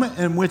 the moment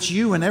in which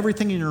you and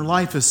everything in your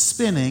life is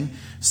spinning,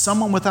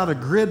 someone without a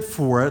grid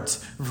for it,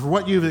 for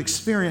what you've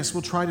experienced,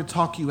 will try to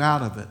talk you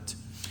out of it.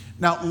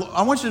 Now,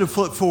 I want you to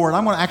flip forward.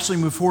 I'm going to actually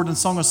move forward in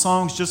Song of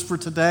Songs just for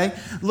today.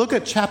 Look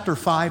at chapter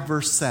 5,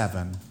 verse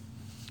 7.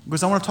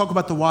 Because I want to talk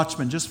about the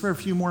watchman just for a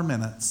few more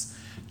minutes.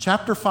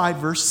 Chapter 5,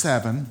 verse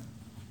 7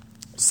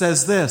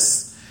 says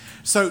this.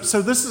 So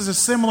this is a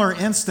similar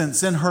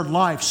instance in her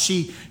life.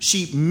 She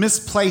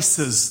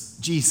misplaces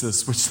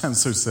Jesus, which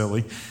sounds so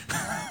silly.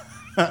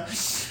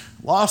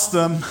 Lost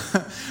them.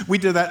 We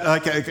did that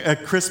like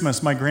at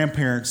Christmas. My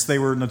grandparents, they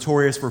were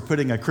notorious for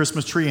putting a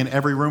Christmas tree in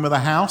every room of the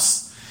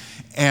house.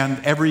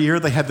 And every year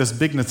they had this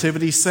big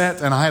nativity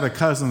set. And I had a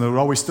cousin that would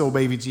always steal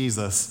baby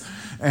Jesus.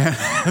 And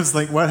I was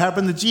like, what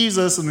happened to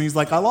Jesus? And he's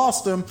like, I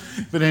lost him.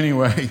 But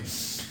anyway,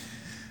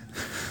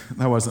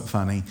 that wasn't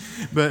funny.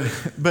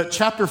 But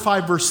chapter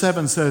 5, verse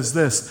 7 says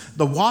this.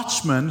 The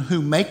watchmen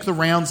who make the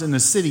rounds in the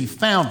city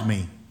found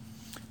me.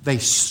 They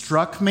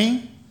struck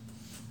me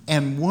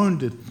and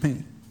wounded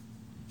me.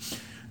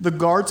 The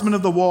guardsmen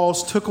of the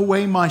walls took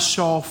away my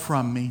shawl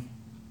from me.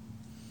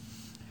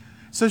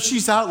 So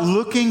she's out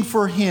looking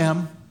for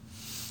him,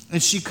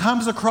 and she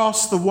comes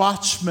across the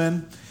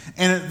watchman.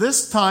 And at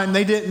this time,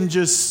 they didn't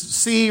just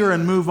see her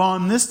and move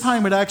on. This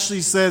time it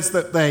actually says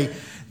that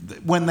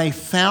when they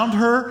found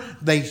her,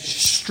 they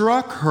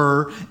struck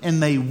her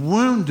and they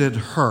wounded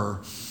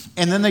her.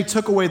 And then they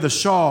took away the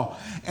shawl.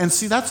 And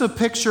see, that's a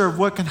picture of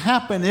what can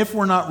happen if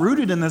we're not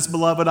rooted in this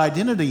beloved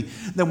identity.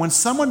 That when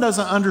someone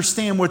doesn't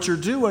understand what you're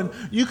doing,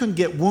 you can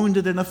get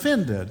wounded and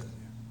offended.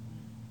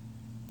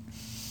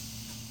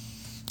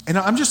 And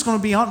I'm just going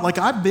to be honest, like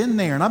I've been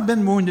there and I've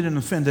been wounded and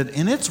offended,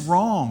 and it's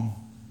wrong.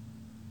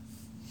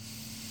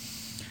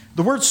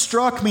 The word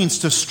struck means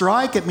to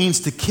strike, it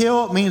means to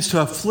kill, it means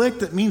to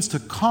afflict, it means to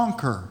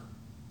conquer.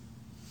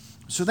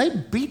 So they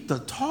beat the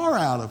tar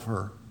out of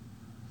her.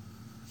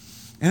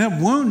 And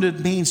then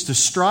wounded means to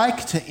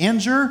strike, to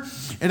injure.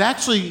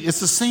 It's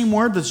the same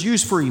word that's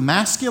used for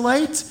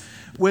emasculate,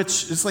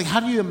 which is like, how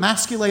do you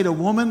emasculate a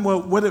woman?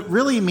 Well, what it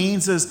really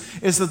means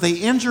is that they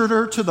injured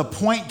her to the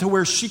point to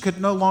where she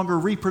could no longer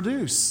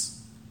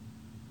reproduce.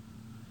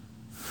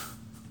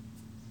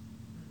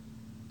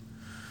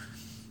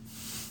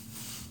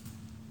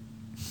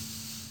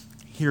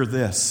 Hear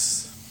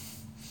this.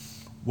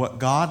 What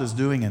God is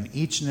doing in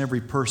each and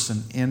every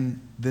person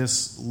in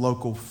this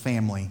local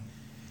family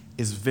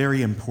is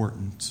very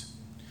important.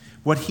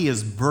 What He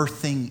is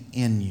birthing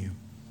in you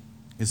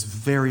is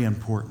very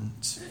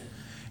important.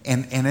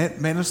 And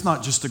it's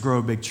not just to grow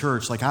a big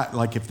church.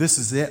 Like if this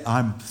is it,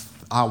 I'm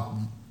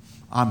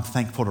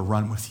thankful to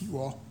run with you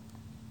all.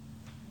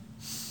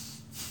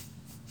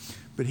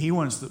 But He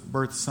wants to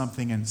birth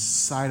something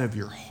inside of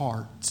your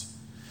heart.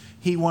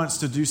 He wants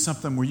to do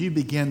something where you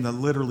begin to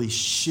literally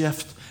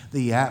shift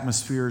the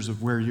atmospheres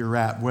of where you're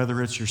at,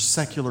 whether it's your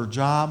secular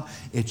job,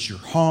 it's your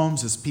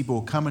homes, it's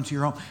people come into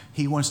your home.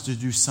 He wants to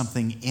do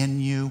something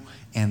in you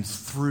and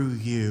through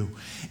you.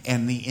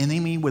 And the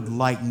enemy would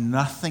like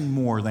nothing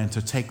more than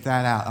to take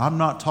that out. I'm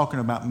not talking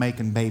about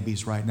making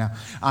babies right now.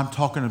 I'm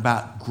talking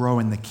about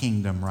growing the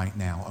kingdom right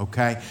now,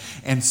 okay?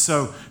 And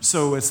so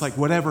it's like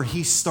whatever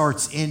he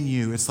starts in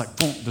you, it's like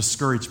boom,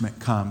 discouragement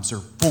comes, or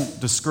boom,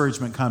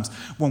 discouragement comes.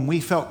 When we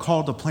felt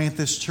called to plant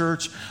this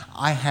church,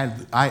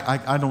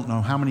 I don't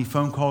know how many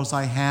phone calls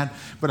I had,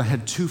 but I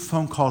had 2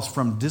 phone calls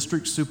from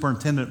district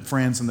superintendent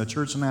friends in the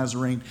Church of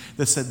Nazarene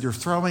that said, you're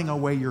throwing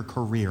away your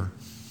career.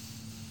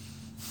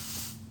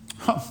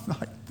 I'm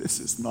like,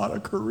 this is not a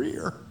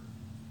career.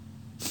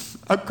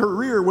 A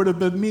career would have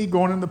been me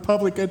going into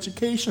public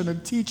education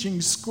and teaching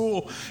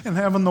school and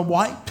having the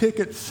white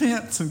picket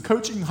fence and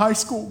coaching high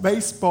school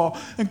baseball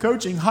and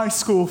coaching high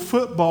school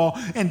football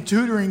and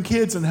tutoring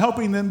kids and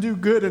helping them do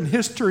good in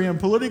history and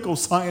political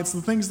science,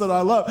 the things that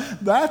I love.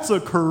 That's a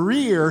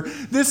career.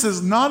 This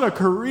is not a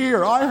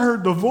career. I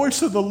heard the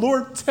voice of the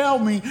Lord tell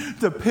me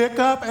to pick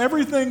up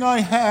everything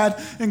I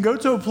had and go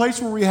to a place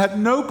where we had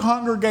no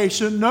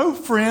congregation, no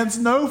friends,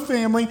 no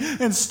family,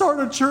 and start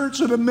a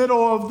church in the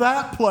middle of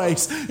that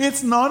place.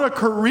 It's not a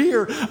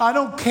career. I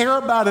don't care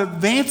about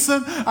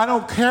advancing. I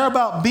don't care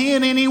about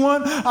being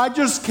anyone. I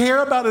just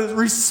care about it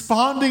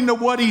responding to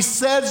what He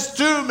says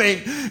to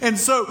me. And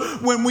so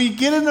when we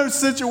get in those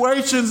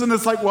situations and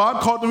it's like, well,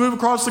 I'm called to move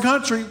across the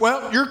country.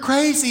 Well, you're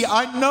crazy.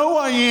 I know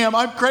I am.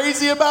 I'm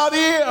crazy about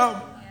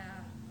Him.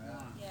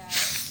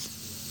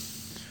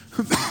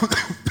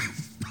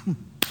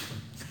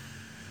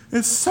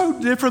 It's so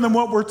different than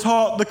what we're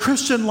taught. The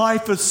Christian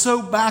life is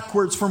so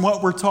backwards from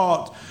what we're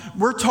taught.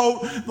 We're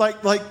told,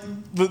 like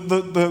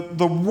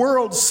the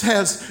world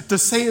says, to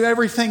save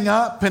everything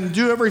up and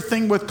do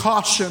everything with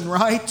caution,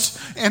 right?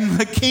 And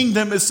the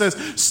kingdom, it says,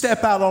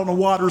 step out on the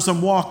waters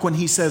and walk when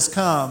he says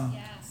come.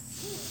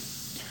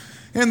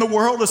 In the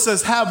world, it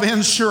says, have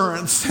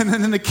insurance. And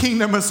then in the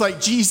kingdom, it's like,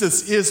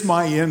 Jesus is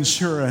my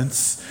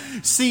insurance.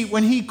 See,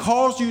 when he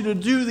calls you to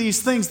do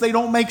these things, they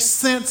don't make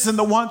sense in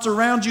the ones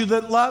around you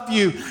that love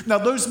you. Now,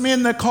 those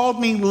men that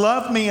called me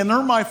love me, and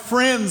they're my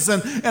friends,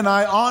 and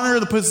I honor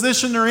the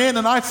position they're in,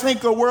 and I think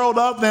the world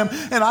of them,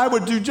 and I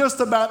would do just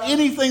about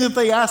anything that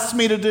they asked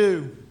me to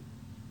do.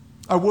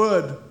 I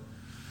would.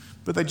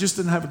 But they just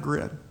didn't have a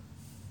grid.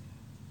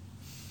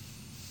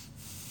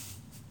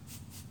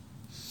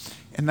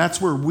 And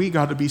that's where we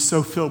got to be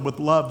so filled with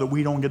love that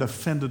we don't get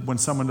offended when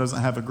someone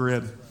doesn't have a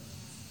grid.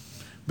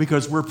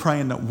 Because we're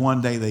praying that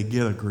one day they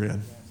get a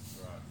grid.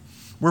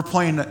 We're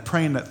praying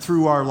that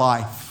through our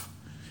life,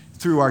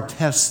 through our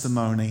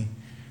testimony,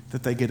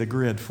 that they get a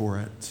grid for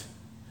it.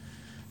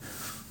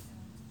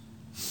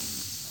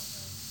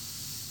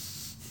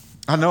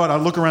 I know it. I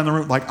look around the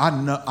room like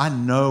I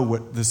know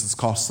what this has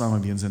cost some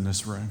of you in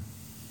this room.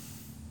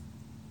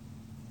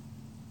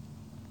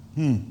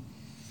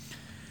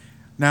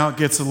 Now it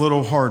gets a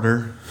little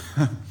harder.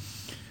 It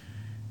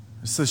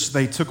says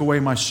they took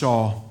away my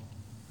shawl.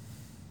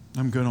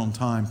 I'm good on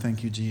time.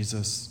 Thank you,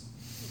 Jesus.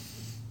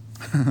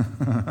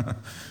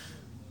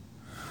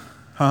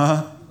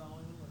 Huh?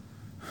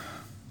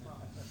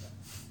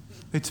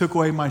 They took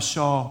away my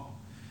shawl.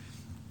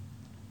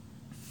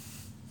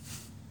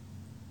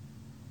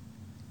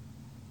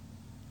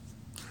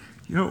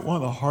 You know what one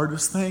of the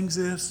hardest things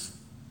is?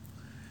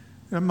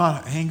 I'm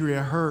not angry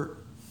or hurt.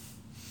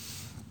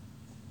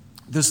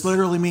 This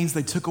literally means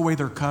they took away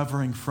their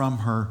covering from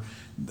her.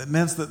 That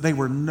means that they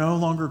were no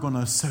longer going to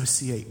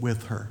associate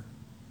with her.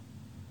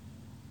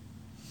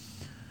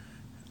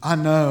 I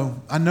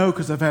know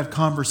because I've had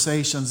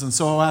conversations, and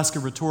so I'll ask a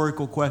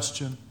rhetorical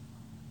question.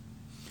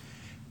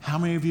 How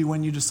many of you,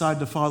 when you decide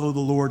to follow the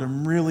Lord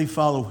and really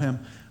follow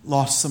him,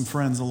 lost some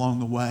friends along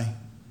the way?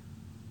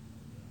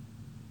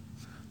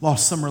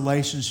 Lost some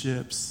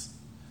relationships?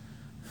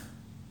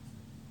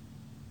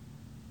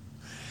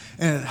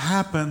 And it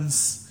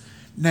happens.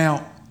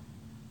 Now,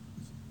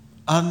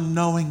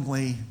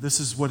 unknowingly, this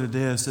is what it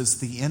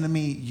is the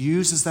enemy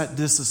uses that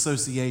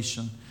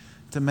disassociation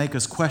to make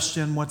us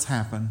question what's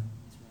happened.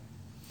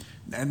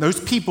 And those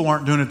people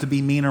aren't doing it to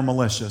be mean or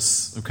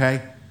malicious,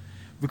 okay?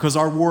 Because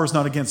our war is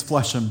not against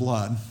flesh and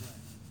blood.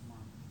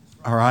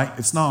 All right?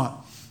 It's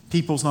not.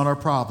 People's not our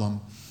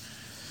problem.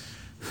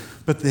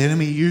 But the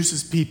enemy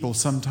uses people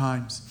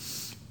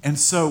sometimes. And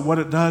so what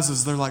it does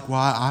is they're like,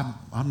 well,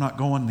 I'm not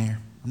going there.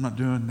 I'm not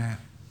doing that.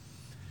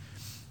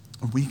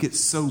 We get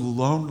so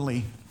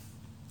lonely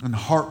and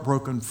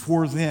heartbroken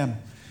for them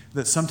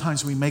that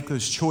sometimes we make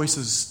those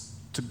choices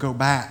to go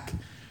back,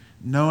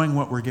 knowing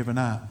what we're giving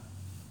up.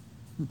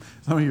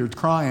 Some of you are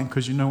crying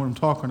because you know what I'm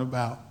talking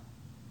about.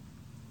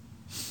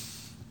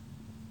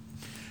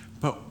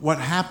 But what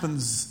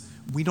happens,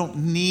 we don't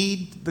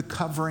need the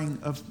covering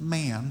of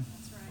man.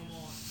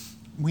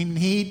 We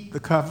need the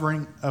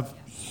covering of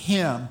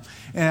him.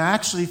 And I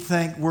actually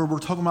think where we're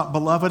talking about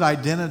beloved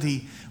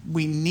identity,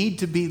 we need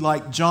to be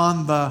like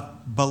John the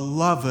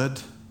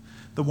Beloved,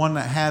 the one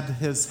that had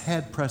his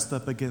head pressed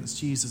up against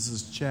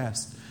Jesus'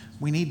 chest.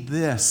 We need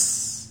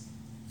this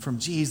from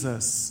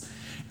Jesus.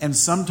 And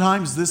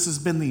sometimes this has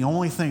been the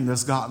only thing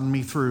that's gotten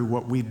me through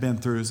what we've been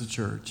through as a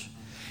church.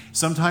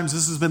 Sometimes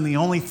this has been the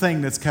only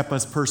thing that's kept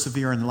us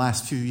persevering the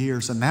last few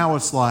years. And now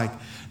it's like,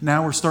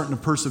 now we're starting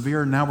to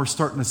persevere. And now we're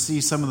starting to see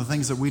some of the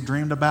things that we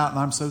dreamed about. And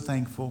I'm so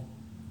thankful.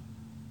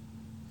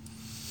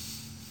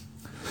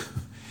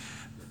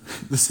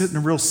 This isn't a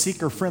real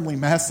seeker-friendly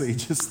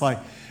message. It's like,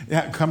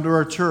 yeah, come to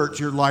our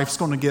church. Your life's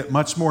going to get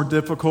much more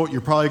difficult.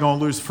 You're probably going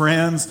to lose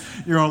friends.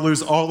 You're going to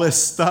lose all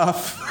this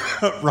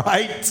stuff,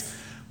 right?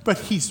 But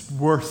he's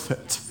worth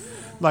it.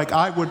 Like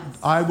I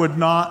would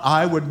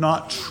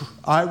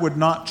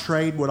not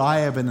trade what I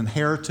have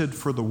inherited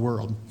for the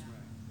world.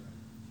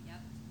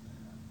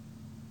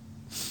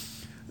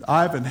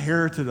 I've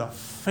inherited a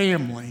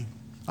family.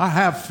 I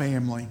have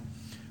family,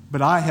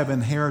 but I have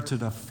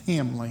inherited a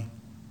family.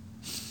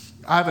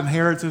 I've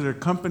inherited a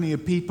company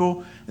of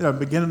people that I'm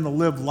beginning to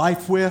live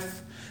life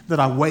with, that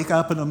I wake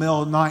up in the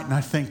middle of the night and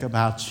I think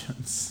about you.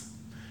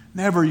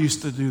 Never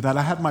used to do that.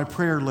 I had my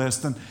prayer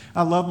list, and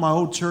I love my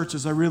old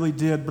churches. I really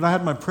did. But I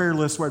had my prayer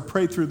list where I'd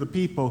pray through the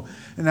people.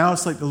 And now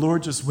it's like the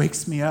Lord just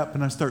wakes me up,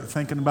 and I start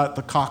thinking about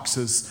the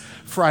Coxes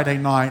Friday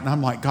night. And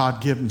I'm like,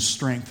 God, give them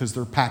strength as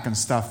they're packing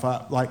stuff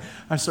up. Like,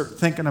 I start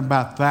thinking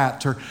about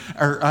that. Or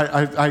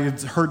I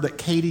had heard that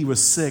Katie was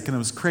sick, and it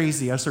was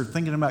crazy. I started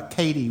thinking about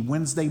Katie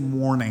Wednesday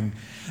morning.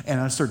 And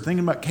I started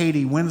thinking about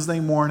Katie Wednesday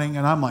morning,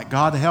 and I'm like,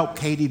 God, help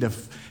Katie to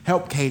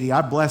Help Katie.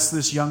 I bless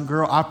this young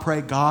girl. I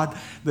pray, God,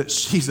 that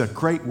she's a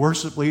great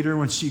worship leader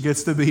when she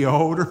gets to be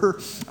older.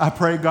 I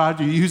pray, God,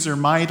 you use her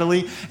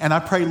mightily. And I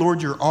pray,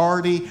 Lord, you're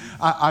already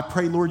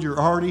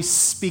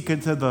speaking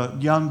to the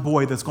young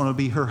boy that's going to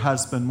be her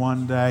husband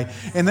one day.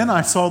 And then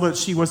I saw that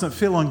she wasn't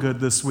feeling good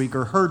this week,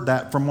 or heard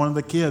that from one of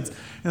the kids.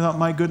 And I thought,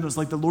 my goodness,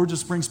 like the Lord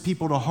just brings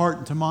people to heart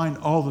and to mind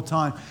all the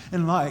time.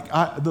 And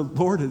the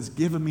Lord has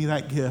given me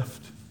that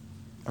gift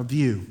of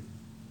you.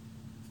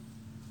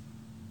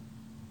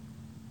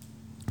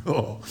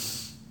 Oh.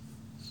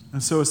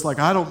 And so it's like,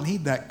 I don't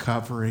need that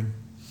covering.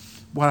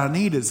 What I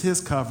need is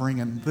his covering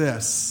and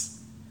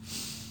this.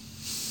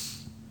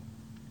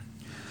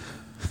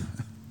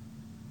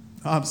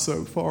 I'm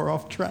so far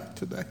off track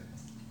today.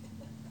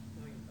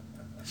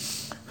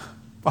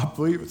 I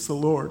believe it's the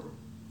Lord.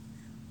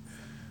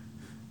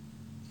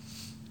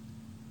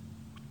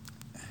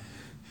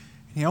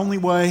 The only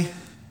way,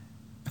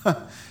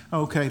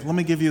 okay, let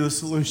me give you the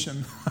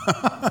solution.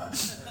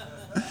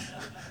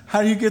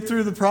 How do you get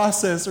through the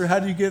process, or how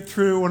do you get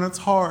through when it's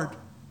hard?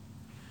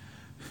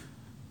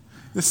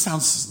 This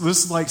sounds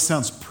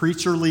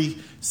preacherly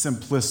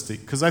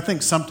simplistic, because I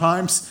think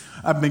sometimes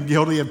I've been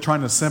guilty of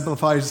trying to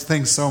simplify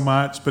things so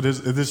much, but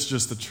this is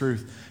just the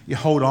truth. You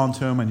hold on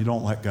to them and you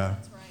don't let go.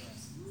 That's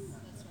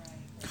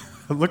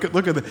right.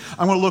 Look at it.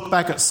 I'm going to look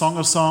back at Song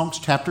of Songs,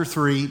 chapter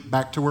 3,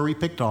 back to where we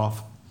left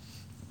off.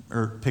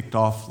 I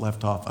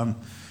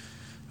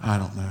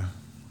don't know.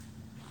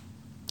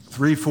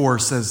 3:4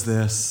 says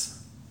this.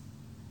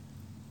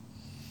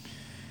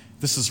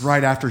 This is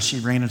right after she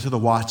ran into the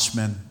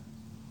watchman.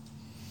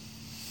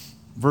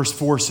 Verse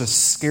 4 says,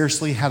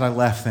 scarcely had I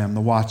left them, the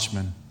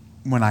watchman,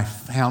 when I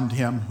found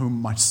him whom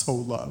my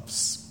soul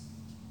loves.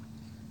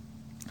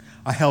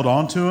 I held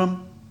on to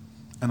him,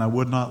 and I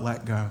would not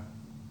let go,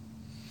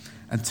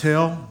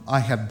 until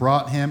I had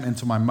brought him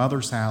into my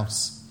mother's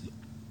house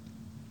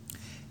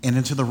and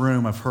into the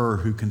room of her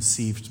who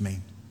conceived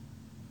me.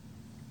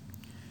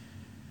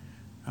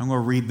 I'm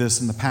going to read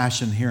this in the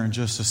Passion here in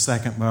just a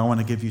second, but I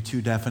want to give you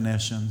two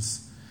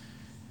definitions.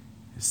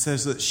 It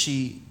says that as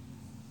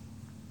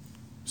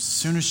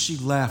soon as she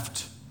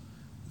left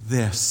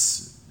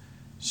this,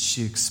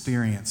 she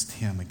experienced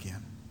him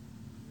again.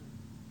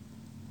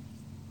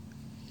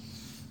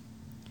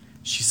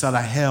 She said,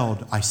 I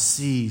held, I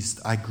seized,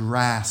 I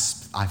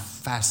grasped, I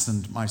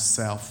fastened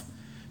myself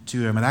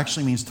to him. It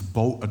actually means to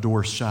bolt a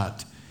door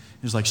shut.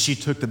 It's like she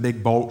took the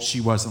big bolt,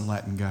 she wasn't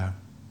letting go.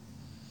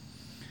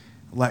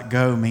 Let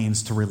go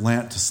means to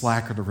relent, to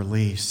slack, or to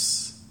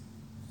release.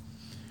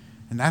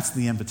 And that's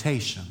the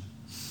invitation.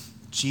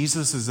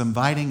 Jesus is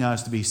inviting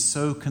us to be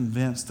so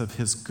convinced of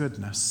his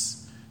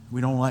goodness, we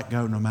don't let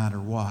go no matter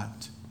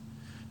what.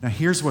 Now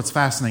here's what's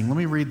fascinating. Let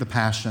me read the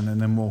Passion, and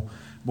then we'll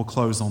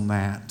close on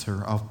that.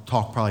 Or I'll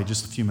talk probably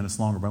just a few minutes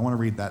longer, but I want to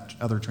read that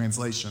other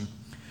translation.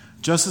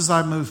 Just as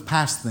I moved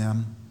past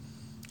them,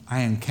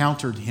 I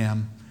encountered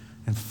him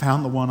and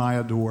found the one I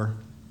adore.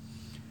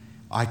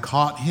 I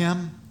caught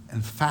him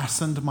and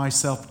fastened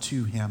myself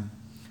to him,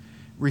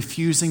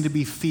 refusing to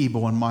be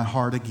feeble in my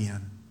heart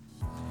again.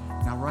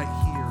 Now right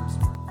here is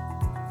where...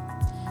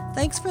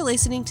 Thanks for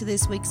listening to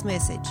this week's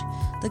message.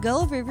 The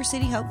goal of River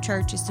City Hope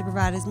Church is to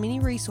provide as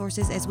many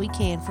resources as we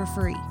can for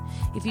free.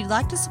 If you'd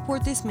like to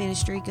support this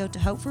ministry, go to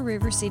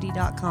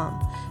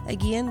hopeforrivercity.com.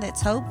 Again,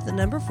 that's hope,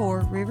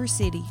 4,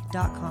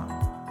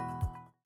 rivercity.com.